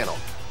Mickey Mantle,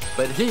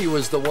 but he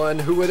was the one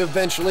who would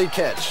eventually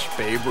catch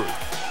Babe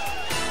Ruth.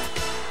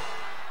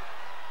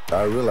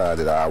 I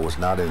realized that I was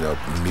not in a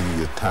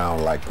media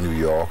town like New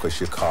York or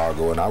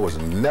Chicago, and I was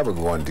never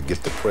going to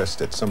get the press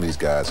that some of these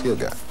guys here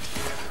got.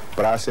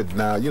 But I said,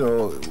 now, you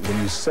know, when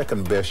you're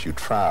second best, you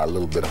try a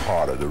little bit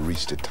harder to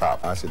reach the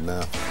top. I said,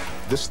 now,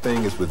 this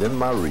thing is within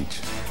my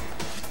reach,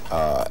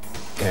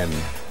 and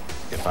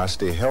if I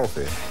stay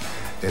healthy,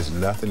 there's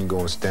nothing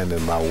going to stand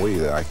in my way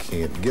that I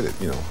can't get it,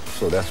 you know.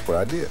 So that's what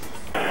I did.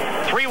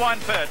 3-1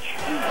 pitch.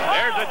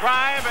 There's a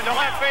drive into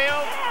left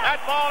field.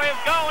 That ball is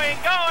going,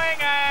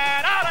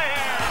 and out of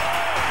here.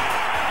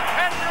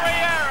 Henry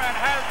Aaron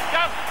has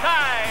just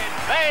tied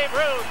Babe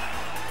Ruth.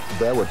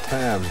 There were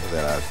times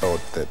that I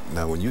thought that,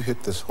 now, when you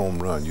hit this home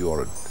run, you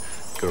ought to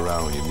get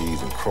around on your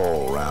knees and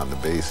crawl around the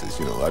bases.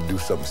 You know, I'd do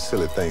some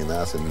silly thing, and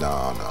I said,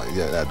 no,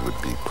 yeah, that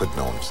would be putting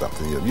on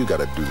something. You know, you got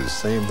to do the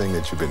same thing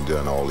that you've been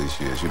doing all these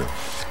years, you know.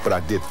 But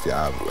I did feel,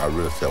 I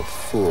really felt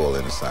full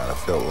inside. I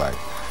felt like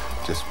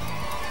just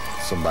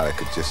somebody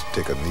could just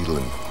take a needle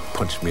and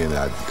punch me, and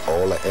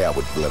all the air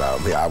would let out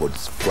of me. I would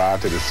fly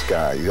to the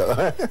sky, you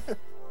know.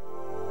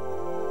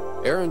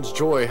 Aaron's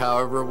joy,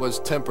 however, was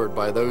tempered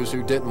by those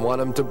who didn't want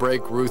him to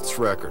break Ruth's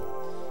record.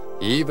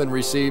 He even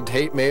received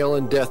hate mail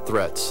and death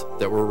threats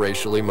that were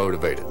racially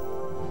motivated.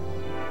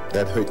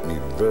 That hurt me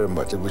very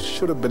much. It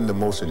should have been the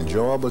most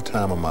enjoyable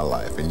time of my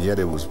life, and yet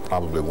it was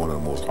probably one of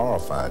the most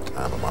horrified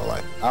times of my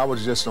life. I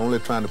was just only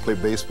trying to play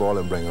baseball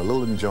and bring a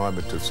little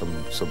enjoyment to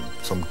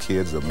some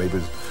kids, or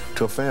maybe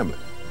to a family.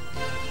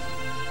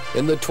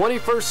 In the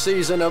 21st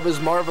season of his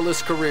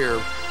marvelous career,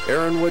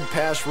 Aaron would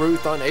pass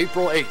Ruth on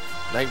April 8,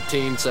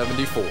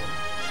 1974.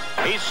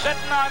 He's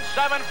sitting on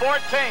 7-14.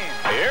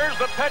 Here's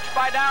the pitch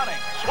by Downing.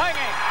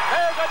 Swinging.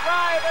 There's a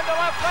drive into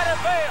left center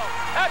field.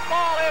 That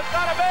ball is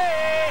going to be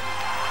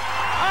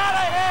out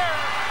of here.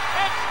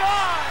 It's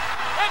gone.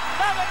 It's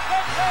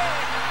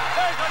 7-15.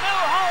 There's a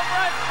new home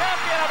run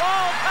champion of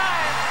all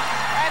time,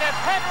 and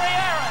it's Henry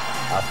Aaron.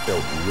 I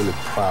felt really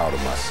proud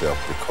of myself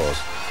because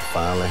I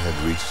finally had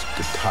reached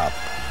the top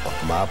of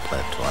my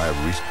plateau. I had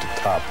reached the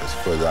top as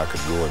far as I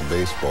could go in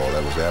baseball.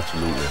 There was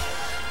absolutely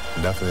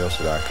nothing else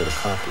that I could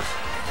accomplish.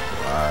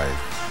 I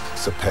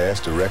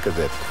surpassed a record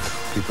that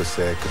people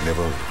said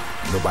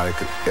nobody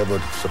could ever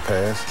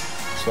surpass.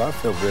 So I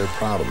felt very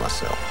proud of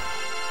myself.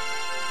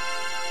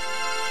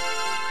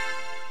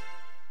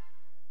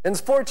 In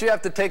sports, you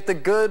have to take the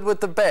good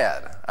with the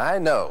bad. I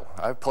know.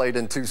 I've played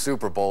in 2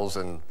 Super Bowls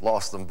and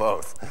lost them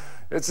both.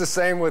 It's the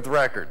same with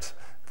records.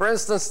 For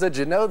instance, did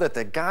you know that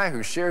the guy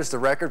who shares the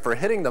record for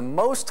hitting the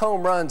most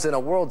home runs in a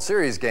World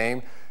Series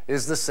game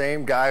is the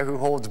same guy who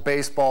holds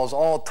baseball's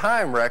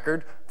all-time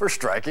record for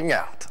striking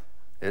out?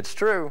 It's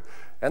true.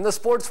 And the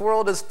sports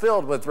world is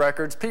filled with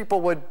records people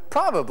would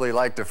probably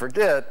like to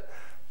forget,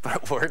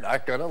 but we're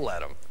not going to let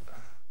them.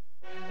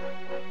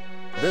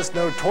 This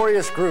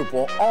notorious group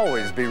will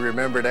always be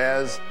remembered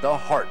as the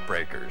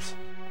Heartbreakers.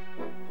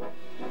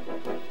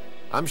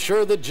 I'm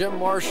sure that Jim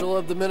Marshall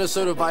of the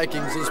Minnesota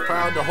Vikings is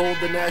proud to hold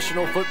the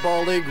National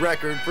Football League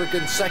record for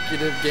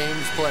consecutive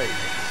games played.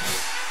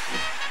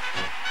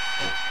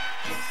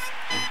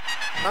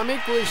 I'm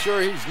equally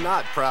sure he's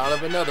not proud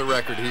of another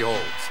record he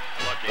holds.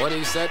 One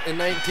he set in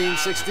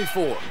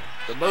 1964,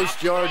 the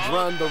most yards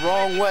run the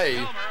wrong way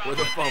with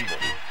a fumble.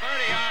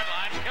 30-yard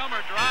line,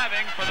 Kilmer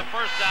driving for the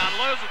first down,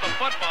 loses the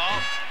football.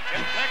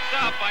 It's picked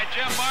up by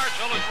Jim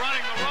Marshall, who's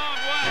running the wrong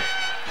way.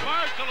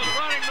 Marshall is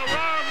running the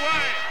wrong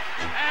way,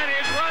 and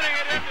he's running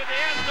it into the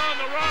end zone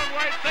the wrong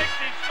way. Thinks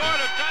he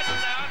scored a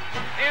touchdown.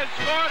 He has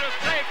scored a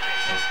safety.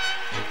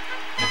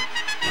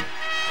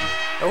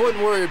 I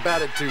wouldn't worry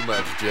about it too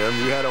much, Jim.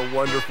 You had a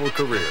wonderful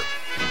career.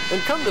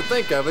 And come to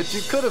think of it,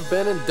 you could have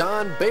been in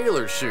Don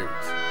Baylor's shoes.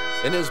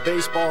 In his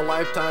baseball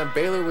lifetime,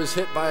 Baylor was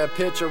hit by a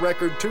pitch a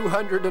record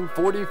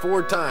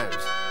 244 times,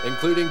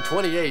 including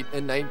 28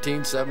 in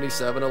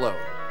 1977 alone.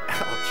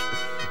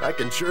 Ouch. I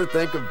can sure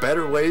think of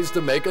better ways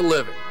to make a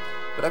living.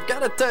 But I've got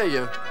to tell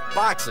you,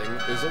 boxing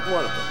isn't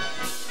one of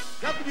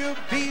them.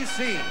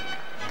 WBC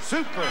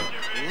Super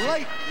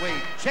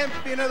Lightweight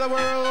Champion of the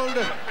World,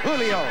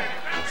 Julio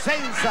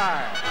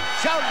Cesar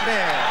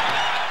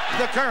Chavez.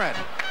 The current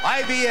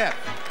IBF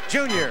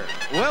Junior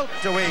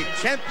Welterweight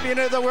Champion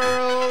of the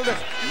World,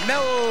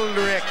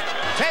 Meldrick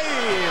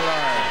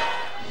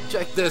Taylor.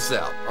 Check this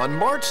out. On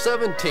March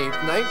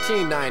 17th,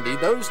 1990,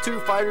 those two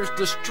fighters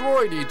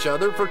destroyed each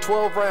other for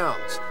 12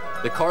 rounds.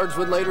 The cards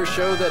would later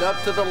show that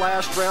up to the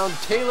last round,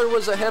 Taylor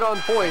was ahead on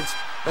points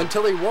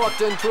until he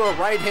walked into a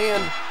right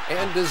hand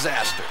and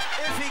disaster.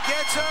 If he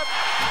gets up,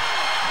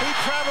 he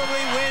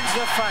probably wins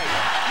the fight.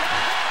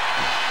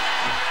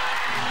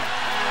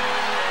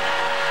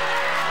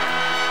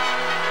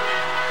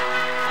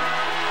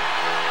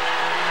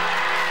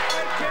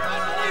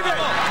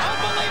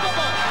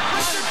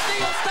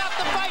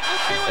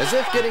 As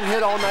if getting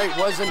hit all night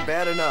wasn't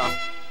bad enough,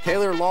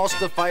 Taylor lost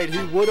the fight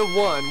he would have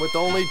won with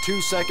only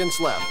 2 seconds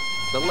left,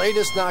 the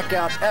latest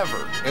knockout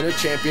ever in a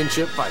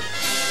championship fight.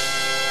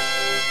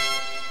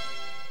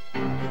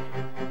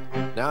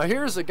 Now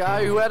here's a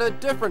guy who had a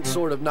different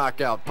sort of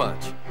knockout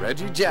punch,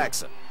 Reggie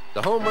Jackson,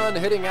 the home run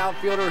hitting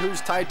outfielder whose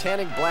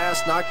titanic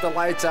blast knocked the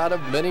lights out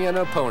of many an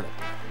opponent.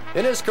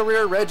 In his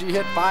career, Reggie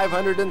hit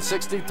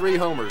 563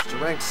 homers to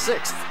rank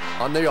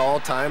 6th on the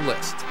all-time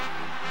list.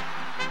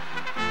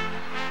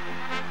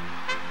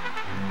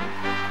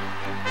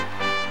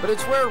 But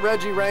it's where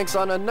Reggie ranks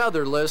on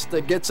another list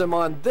that gets him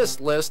on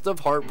this list of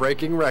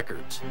heartbreaking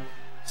records.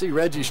 See,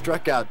 Reggie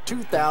struck out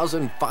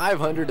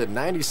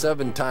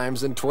 2,597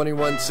 times in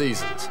 21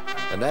 seasons,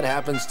 and that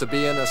happens to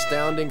be an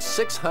astounding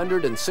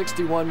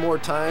 661 more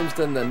times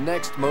than the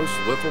next most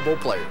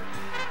whiffable player.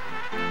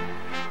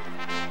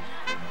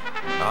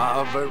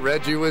 But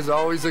Reggie was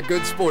always a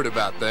good sport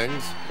about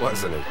things,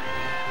 wasn't he?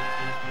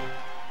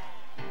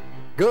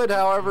 Good,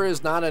 however,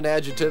 is not an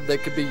adjective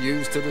that could be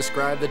used to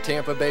describe the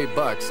Tampa Bay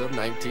Bucks of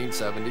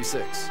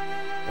 1976.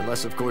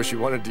 Unless, of course, you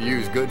wanted to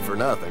use good for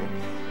nothing.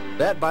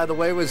 That, by the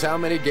way, was how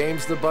many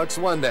games the Bucks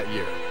won that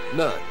year.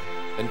 None.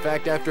 In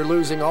fact, after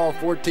losing all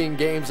 14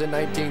 games in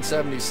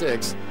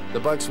 1976,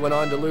 the Bucks went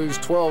on to lose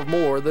 12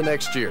 more the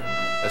next year,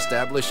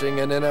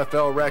 establishing an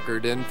NFL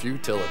record in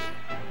futility.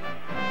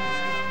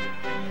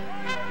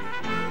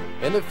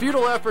 And if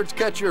futile efforts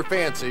catch your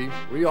fancy,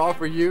 we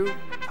offer you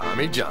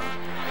Tommy John.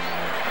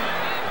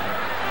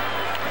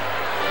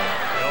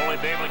 They'll only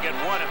be able to get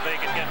one if they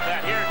can get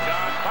that. Here,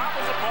 John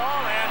popples the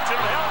ball and to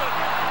the helmet.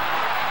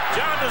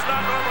 John does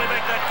not normally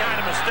make that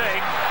kind of mistake.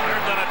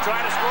 They're going to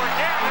try to score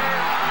again.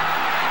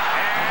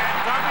 And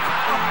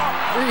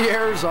Tommy's 3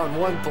 errors on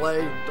 1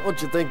 play. Don't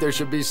you think there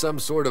should be some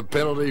sort of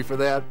penalty for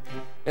that?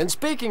 And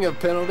speaking of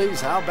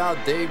penalties, how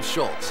about Dave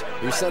Schultz,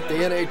 who set the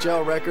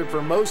NHL record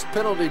for most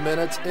penalty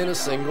minutes in a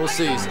single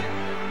season?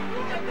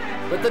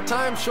 But the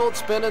time Schultz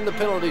spent in the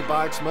penalty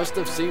box must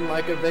have seemed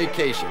like a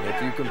vacation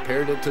if you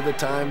compared it to the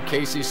time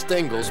Casey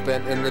Stengel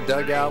spent in the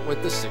dugout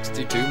with the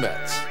 '62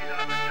 Mets.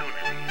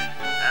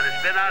 And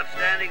it's been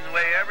outstanding the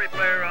way every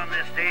player on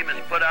this team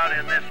has put out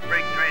in this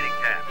spring training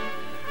camp.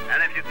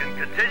 And if you can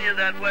continue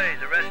that way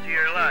the rest of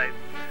your life,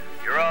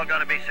 you're all going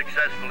to be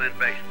successful in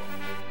baseball.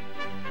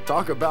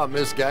 Talk about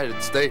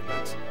misguided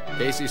statements.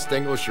 Casey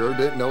Stengel sure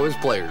didn't know his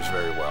players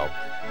very well.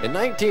 In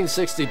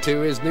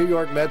 1962, his New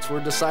York Mets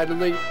were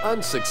decidedly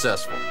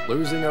unsuccessful,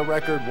 losing a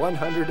record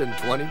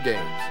 120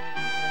 games.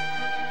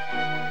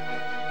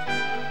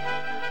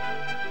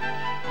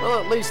 Well,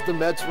 at least the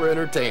Mets were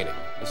entertaining,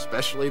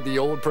 especially the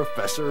old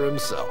professor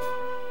himself.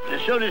 As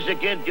soon as the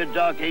kid could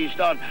talk, he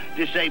started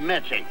to say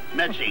Metsy,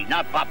 Metsy,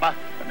 not Papa,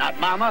 not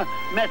Mama,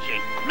 Metsy,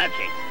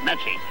 Metsy,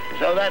 Metsy.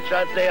 So that's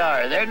what they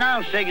are. They're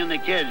now singing the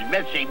kids,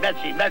 Metsy,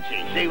 Metsy,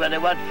 Metsy, see when they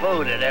want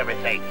food and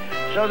everything.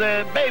 So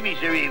the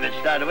babies are even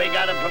started. We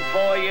got them from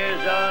 4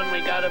 years on,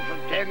 we got them from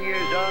 10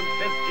 years on,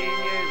 15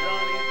 years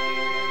on, 18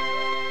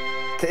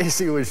 years on.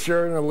 Casey was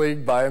sure in the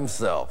league by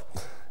himself,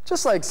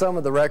 just like some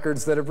of the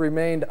records that have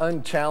remained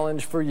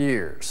unchallenged for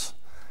years.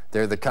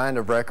 They're the kind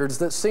of records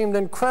that seemed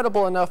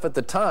incredible enough at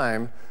the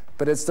time,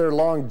 but it's their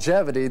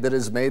longevity that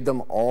has made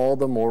them all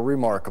the more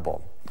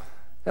remarkable.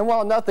 And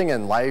while nothing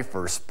in life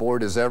or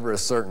sport is ever a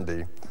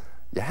certainty,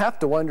 you have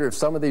to wonder if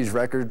some of these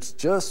records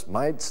just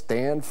might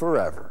stand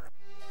forever.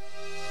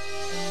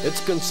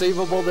 It's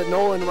conceivable that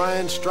Nolan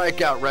Ryan's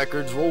strikeout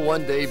records will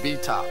one day be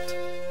topped.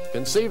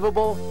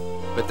 Conceivable,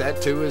 but that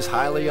too is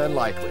highly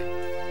unlikely.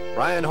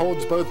 Ryan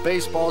holds both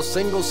baseball's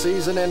single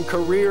season and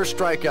career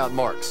strikeout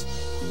marks.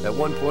 At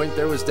one point,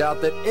 there was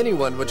doubt that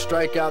anyone would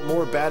strike out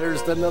more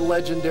batters than the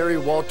legendary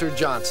Walter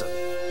Johnson.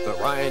 But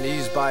Ryan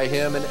eased by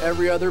him and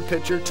every other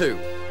pitcher, too,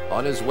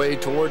 on his way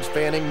towards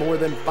fanning more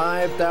than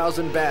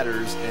 5,000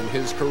 batters in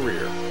his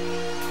career.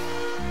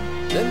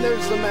 Then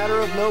there's the matter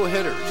of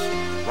no-hitters.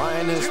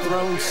 Ryan has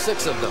thrown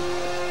 6 of them,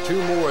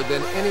 2 more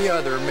than any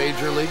other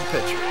major league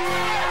pitcher.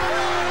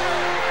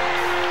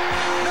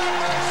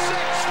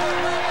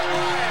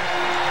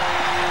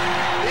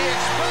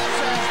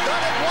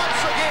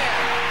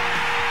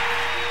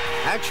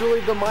 Actually,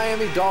 the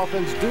Miami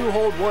Dolphins do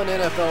hold one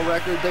NFL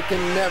record that can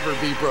never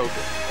be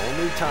broken,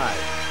 only tied.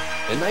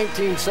 In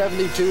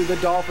 1972, the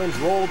Dolphins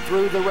rolled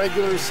through the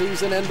regular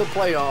season and the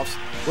playoffs,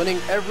 winning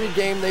every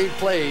game they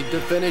played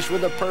to finish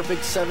with a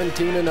perfect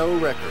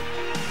 17-0 record.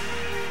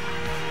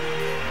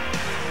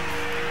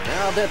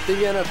 Now that the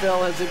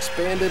NFL has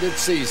expanded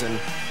its season,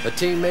 a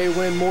team may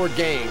win more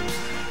games,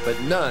 but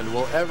none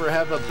will ever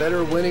have a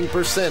better winning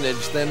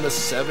percentage than the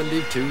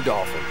 72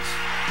 Dolphins.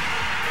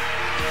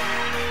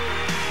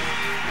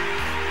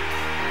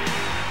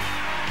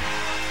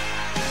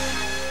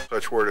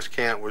 Such word as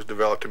can't was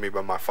developed to me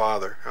by my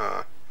father.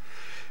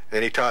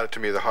 And he taught it to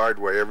me the hard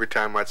way. Every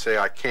time I'd say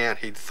I can't,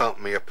 he'd thump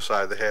me up the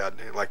side of the head,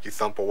 like you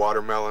thump a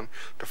watermelon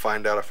to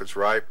find out if it's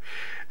ripe.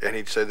 And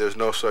he'd say, there's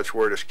no such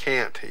word as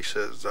can't. He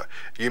says,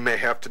 you may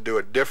have to do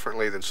it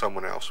differently than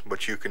someone else,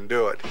 but you can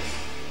do it.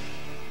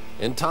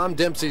 In Tom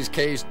Dempsey's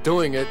case,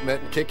 doing it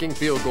meant kicking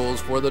field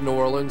goals for the New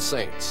Orleans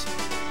Saints.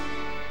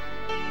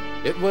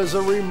 It was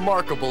a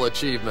remarkable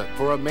achievement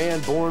for a man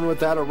born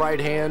without a right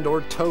hand or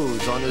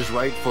toes on his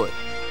right foot.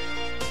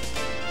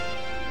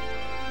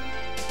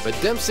 But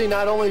Dempsey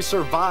not only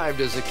survived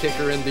as a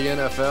kicker in the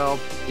NFL,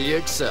 he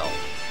excelled.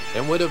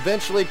 and would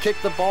eventually kick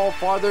the ball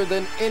farther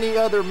than any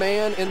other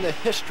man in the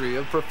history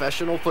of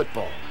professional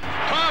football.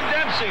 Tom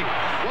Dempsey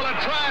will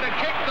try to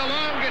kick the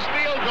longest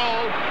field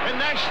goal in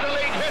National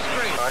League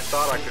history. I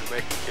thought I could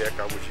make the kick.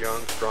 I was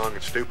young, strong,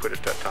 and stupid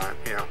at that time.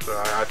 You know, so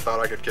I thought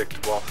I could kick the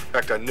ball. In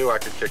fact, I knew I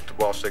could kick the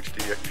ball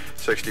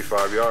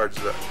 65 yards.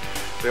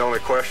 The only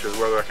question is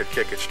whether I could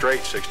kick it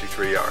straight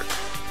 63 yards.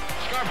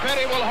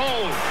 Scarpetti will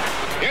hold.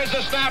 Here's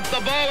the snap.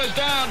 The ball is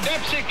down.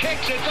 Dempsey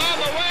kicks. It's on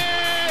the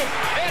way.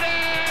 It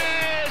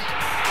is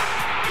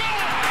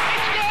good.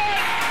 It's good.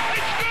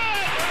 It's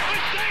good. The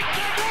Saints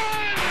have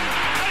won.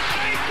 The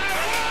Saints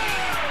have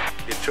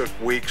won. It took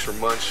weeks or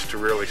months to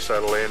really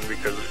settle in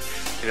because,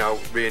 you know,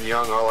 being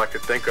young, all I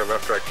could think of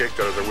after I kicked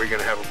it was, are we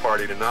going to have a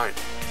party tonight?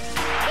 The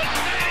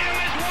stadium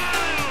is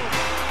wild.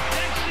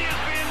 Dempsey is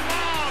being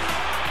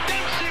mobbed.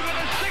 Dempsey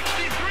with a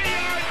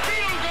 63-yard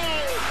field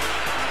goal.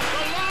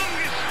 The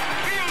longest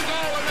field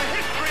goal in the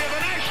history of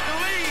the National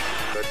League.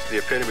 That's the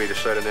epitome to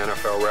set an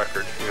NFL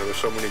record. You know, there's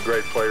so many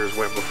great players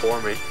went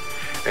before me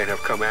and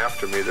have come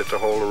after me that to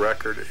hold a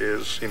record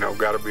is, you know,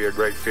 got to be a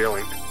great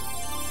feeling.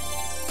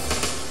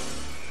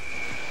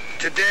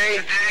 Today,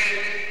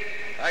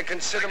 I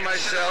consider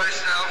myself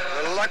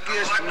the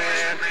luckiest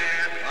man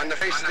on the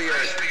face of the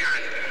earth.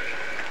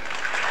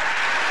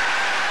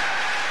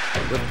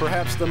 With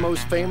perhaps the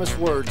most famous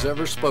words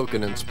ever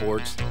spoken in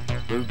sports,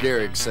 Lou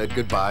Gehrig said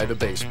goodbye to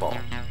baseball.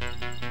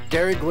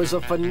 Gehrig was a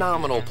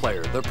phenomenal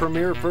player, the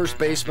premier first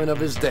baseman of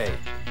his day.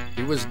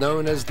 He was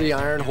known as the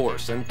Iron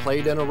Horse and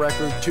played in a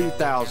record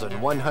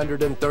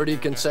 2,130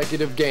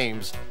 consecutive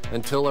games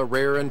until a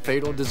rare and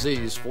fatal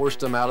disease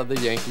forced him out of the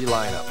Yankee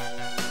lineup.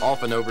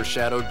 Often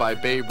overshadowed by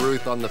Babe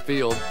Ruth on the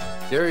field,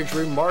 Gehrig's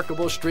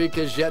remarkable streak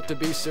has yet to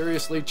be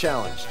seriously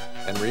challenged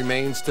and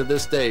remains to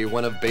this day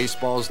one of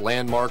baseball's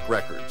landmark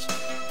records.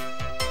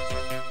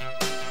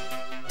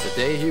 The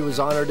day he was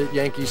honored at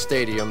Yankee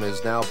Stadium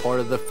is now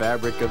part of the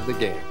fabric of the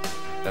game,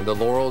 and the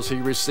laurels he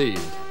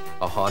received,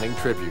 a haunting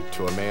tribute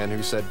to a man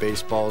who set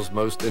baseball's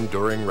most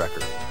enduring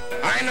record.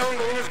 I know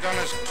Lou's going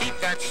to keep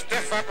that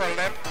stiff upper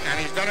lip, and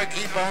he's going to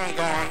keep on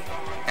going.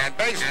 And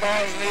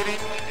baseball's needing,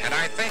 and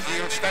I think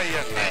he'll stay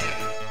in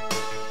there.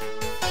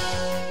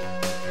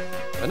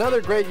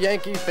 Another great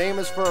Yankee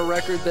famous for a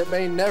record that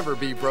may never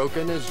be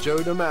broken is Joe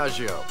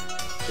DiMaggio.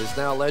 His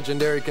now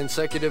legendary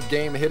consecutive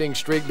game hitting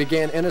streak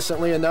began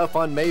innocently enough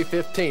on May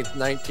 15,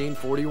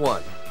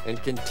 1941,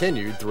 and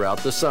continued throughout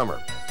the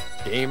summer.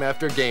 Game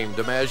after game,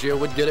 DiMaggio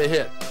would get a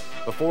hit.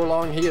 Before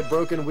long, he had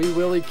broken Wee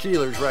Willie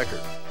Keeler's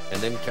record,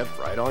 and then kept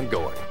right on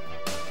going.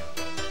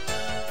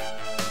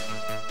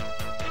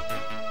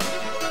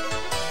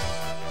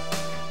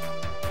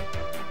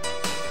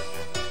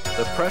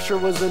 The pressure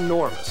was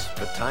enormous,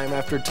 but time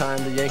after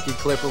time the Yankee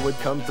Clipper would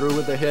come through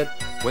with a hit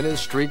when his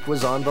streak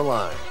was on the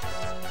line.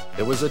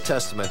 It was a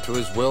testament to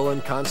his will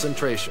and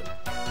concentration.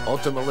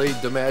 Ultimately,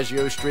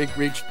 DiMaggio's streak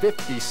reached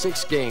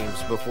 56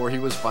 games before he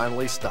was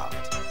finally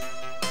stopped. Joe,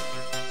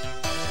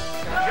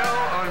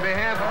 on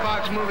behalf of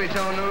Fox Movie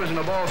Tone News and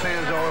the ball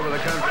fans all over the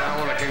country, I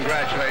want to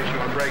congratulate you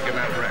on breaking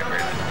that record.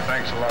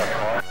 Thanks a lot,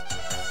 Paul.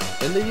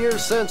 In the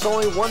years since,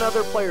 only one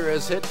other player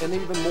has hit in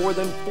even more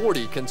than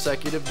 40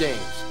 consecutive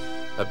games.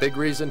 A big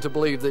reason to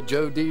believe that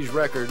Joe D's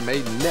record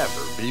may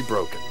never be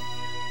broken.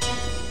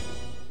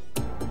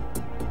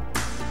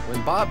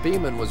 When Bob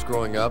Beamon was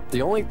growing up,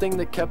 the only thing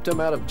that kept him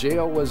out of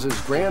jail was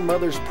his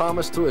grandmother's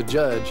promise to a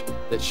judge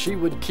that she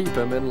would keep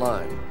him in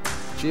line.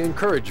 She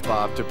encouraged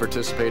Bob to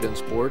participate in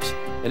sports,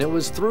 and it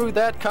was through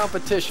that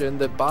competition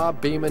that Bob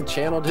Beamon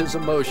channeled his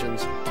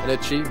emotions and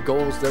achieved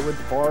goals that would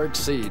far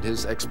exceed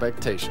his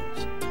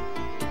expectations.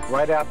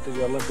 Right after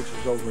the Olympics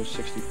was over in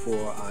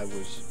 '64, I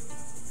was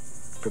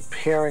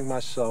preparing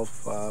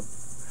myself on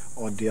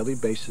a daily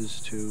basis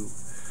to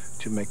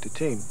make the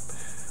team.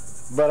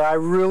 But I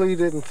really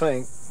didn't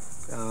think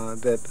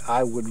that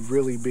I would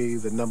really be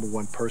the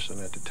 #1 person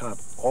at the time.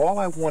 All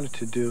I wanted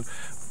to do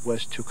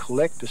was to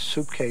collect the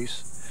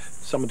suitcase,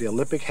 some of the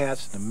Olympic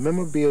hats, the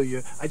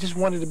memorabilia. I just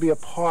wanted to be a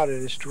part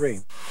of this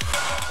dream.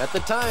 At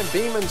the time,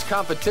 Beamon's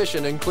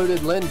competition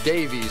included Len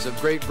Davies of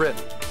Great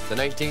Britain, the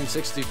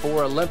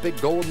 1964 Olympic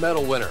gold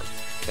medal winner,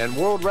 and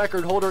world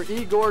record holder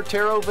Igor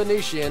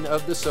Tero-Venetian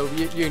of the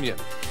Soviet Union.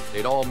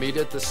 They'd all meet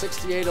at the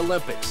 '68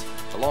 Olympics,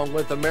 along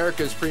with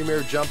America's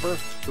premier jumper,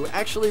 who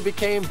actually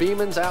became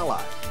Beamon's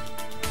ally.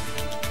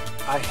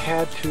 I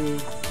had to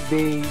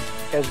be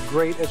as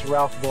great as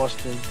Ralph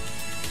Boston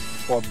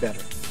or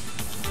better.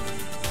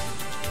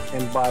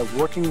 And by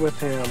working with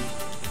him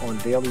on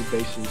a daily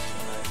basis,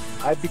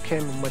 I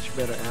became a much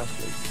better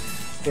athlete.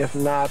 If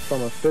not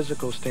from a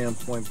physical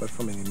standpoint, but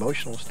from an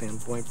emotional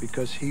standpoint,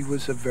 because he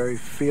was a very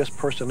fierce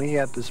person. He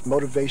had this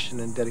motivation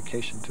and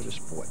dedication to the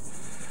sport,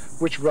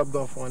 which rubbed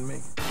off on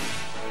me.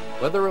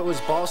 Whether it was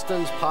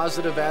Boston's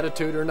positive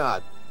attitude or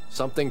not,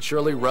 something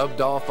surely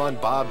rubbed off on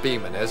Bob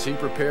Beamon as he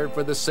prepared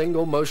for the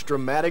single most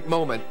dramatic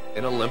moment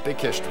in Olympic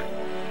history.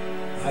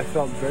 I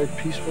felt very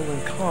peaceful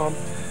and calm.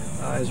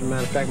 As a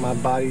matter of fact, my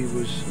body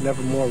was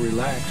never more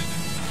relaxed.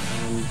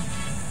 And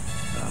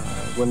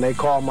when they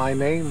called my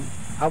name,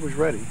 I was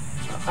ready.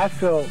 I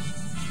felt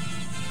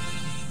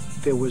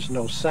there was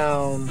no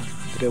sound,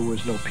 there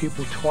was no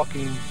people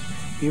talking.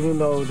 Even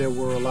though there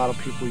were a lot of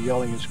people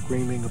yelling and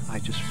screaming, I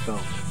just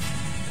felt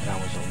that I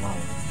was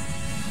alone.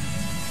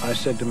 I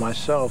said to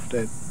myself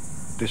that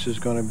this is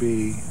going to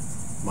be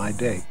my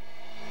day.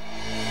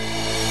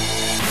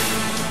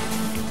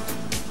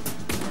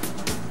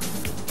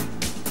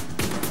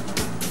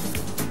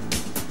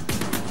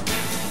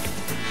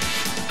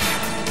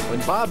 When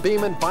Bob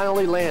Beamon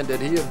finally landed,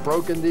 he had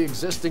broken the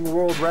existing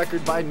world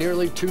record by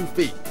nearly 2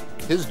 feet.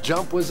 His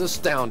jump was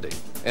astounding,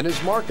 and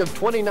his mark of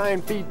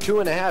 29 feet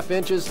 2.5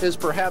 inches is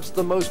perhaps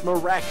the most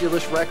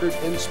miraculous record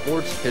in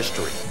sports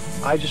history.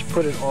 I just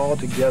put it all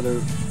together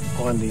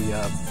on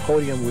the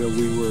podium where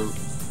we were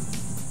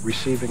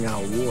receiving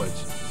our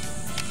awards.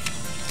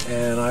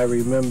 And I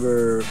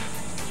remember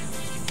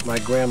my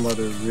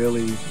grandmother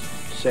really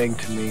saying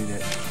to me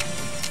that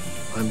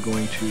I'm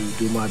going to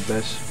do my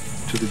best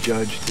to the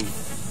judge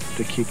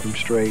to keep him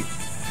straight.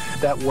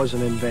 That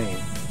wasn't in vain.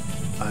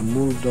 I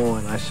moved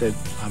on. I said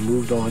I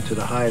moved on to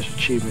the highest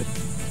achievement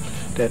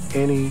that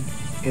any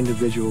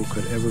individual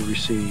could ever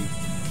receive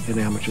in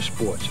amateur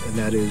sports, and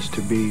that is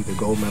to be the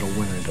gold medal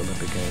winner at the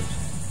Olympic Games.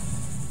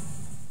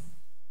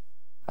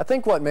 I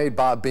think what made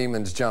Bob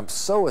Beamon's jump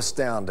so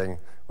astounding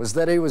was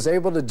that he was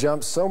able to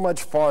jump so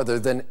much farther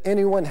than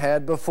anyone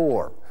had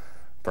before.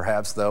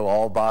 Perhaps, though,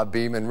 all Bob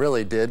Beamon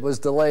really did was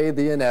delay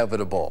the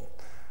inevitable.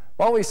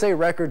 While we say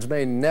records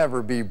may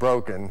never be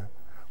broken,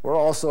 we're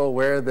also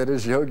aware that,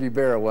 as Yogi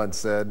Berra once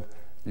said,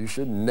 you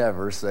should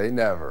never say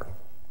never.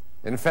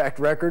 In fact,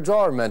 records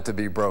are meant to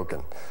be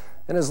broken.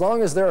 And as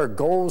long as there are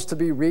goals to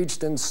be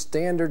reached and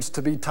standards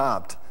to be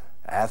topped,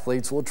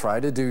 athletes will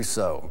try to do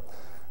so.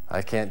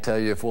 I can't tell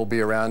you if we'll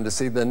be around to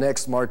see the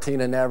next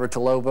Martina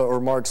Navratilova or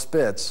Mark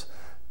Spitz,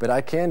 but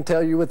I can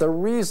tell you with a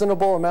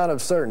reasonable amount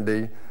of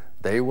certainty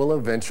they will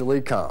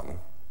eventually come.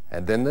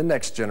 And then the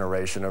next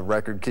generation of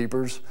record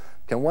keepers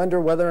can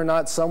wonder whether or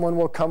not someone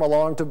will come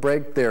along to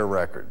break their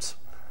records.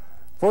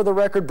 For the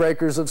record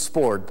breakers of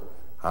sport,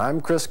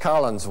 I'm Cris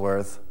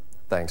Collinsworth.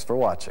 Thanks for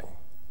watching.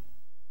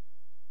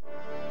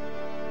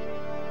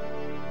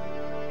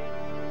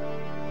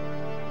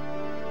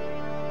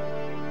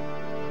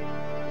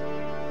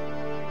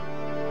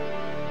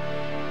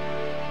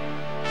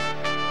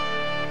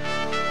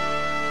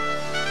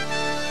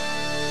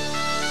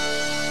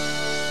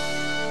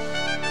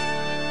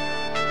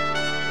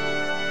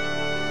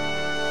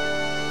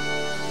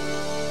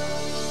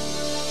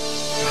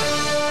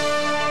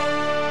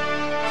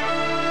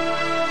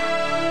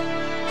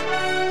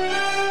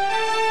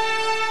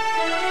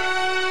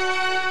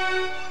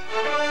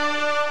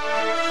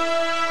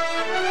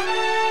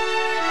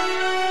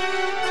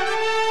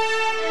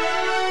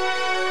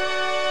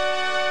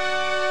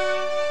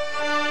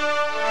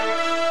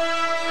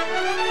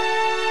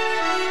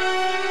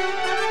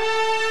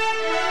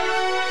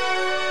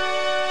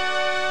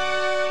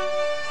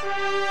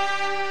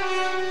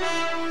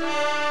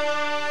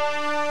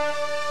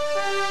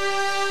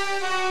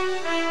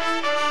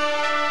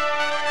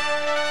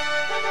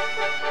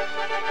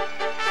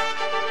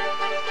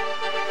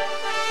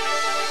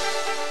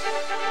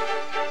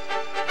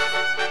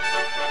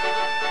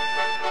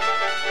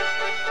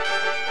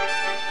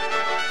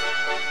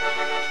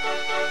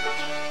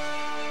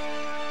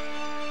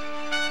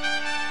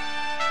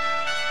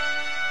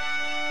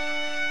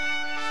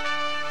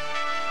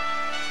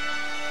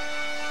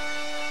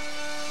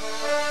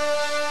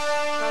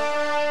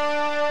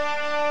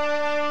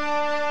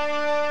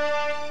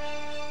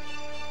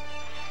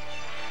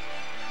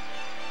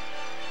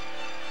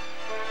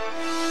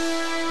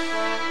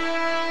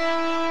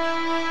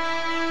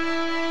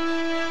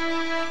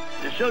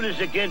 As soon as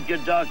the kid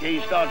can talk, he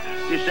starts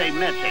to say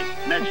Metzi,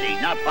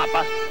 Metzi, not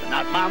Papa,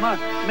 not Mama,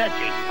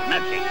 Metzi,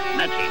 Metzi,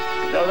 Metzi.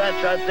 So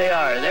that's what they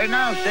are. They're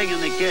now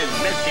singing the kids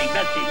Metzi,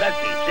 Metzi,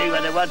 Metzi. See,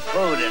 when they want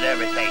food and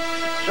everything.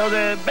 So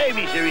the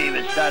babies are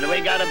even started.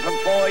 We got them from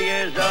 4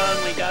 years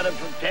on. We got them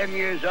from 10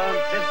 years on,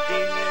 15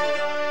 years on.